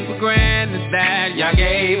 Take for granted that y'all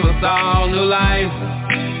gave us all new life.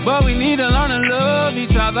 But we need to learn to love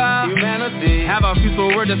each other. Humanity. Have a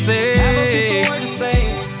peaceful word to say.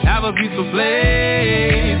 Have a peaceful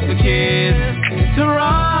place for kids to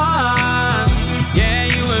run. Yeah,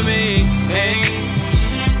 you and me. Hey,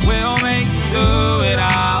 we'll make it through it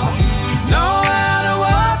all. No matter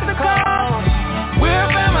what the cost. We're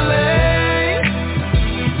family.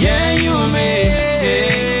 Yeah, you and me.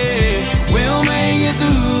 Hey, we'll make it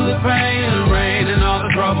through the pain and rain and all the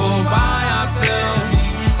trouble by ourselves.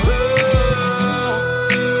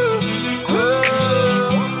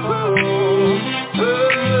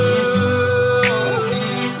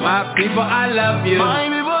 People, I love you. My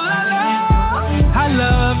people, I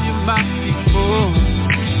love you, my people.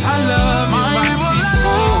 I love you,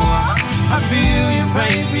 I feel you,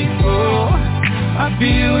 baby, oh, I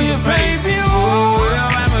feel you, baby, oh, well,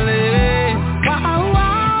 family,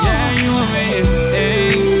 yeah, you and me,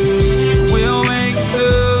 hey, we'll make it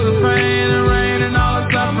through the pain and rain and all the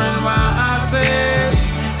suffering while I say,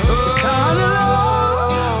 it's time to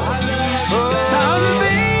love, it's time to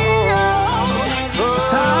be,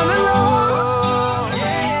 it's time to love,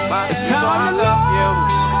 it's time to love you,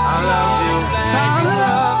 I love you, it's time to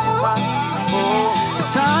love,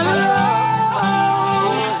 it's time to love.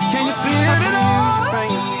 Can you feel it all?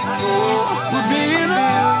 We're being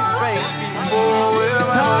loved. I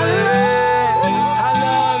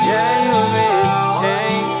love you. Yeah, you and me.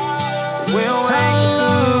 We'll make it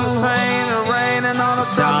through the pain and rain and all the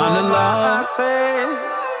trouble in my face.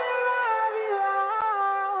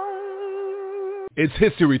 It's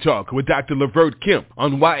History Talk with Dr. Levert Kemp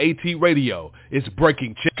on YAT Radio. It's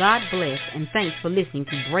Breaking Chains. God bless and thanks for listening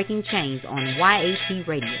to Breaking Chains on YAT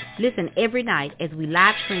Radio. Listen every night as we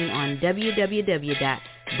live stream on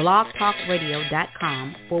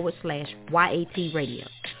www.blogtalkradio.com/YAT Radio.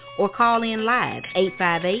 Or call in live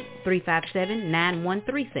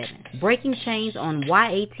 858-357-9137. Breaking Chains on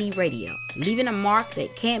YAT Radio. Leaving a mark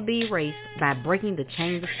that can't be erased by breaking the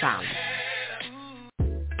chains of silence.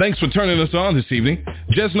 Thanks for turning us on this evening.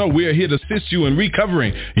 Just know we are here to assist you in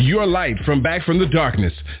recovering your light from back from the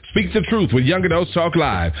darkness. Speak the truth with Young Adults Talk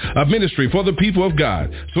Live, a ministry for the people of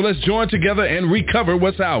God. So let's join together and recover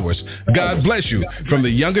what's ours. God bless you from the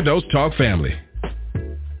Young Adults Talk family.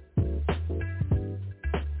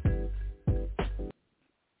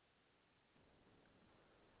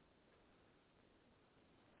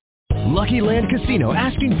 Lucky Land Casino,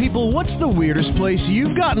 asking people, what's the weirdest place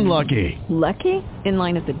you've gotten lucky? Lucky? In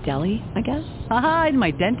line at the deli, I guess? Aha, in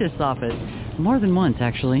my dentist's office. More than once,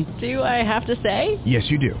 actually. Do I have to say? Yes,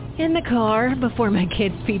 you do. In the car before my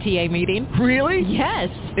kids' PTA meeting. Really? Yes.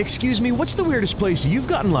 Excuse me, what's the weirdest place you've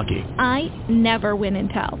gotten lucky? I never win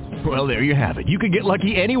and tell. Well, there you have it. You can get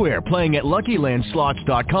lucky anywhere, playing at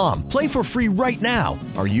LuckyLandSlots.com. Play for free right now.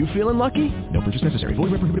 Are you feeling lucky? No purchase necessary.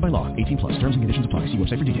 Void where prohibited by law. 18+. Terms and conditions apply. See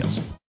website for details.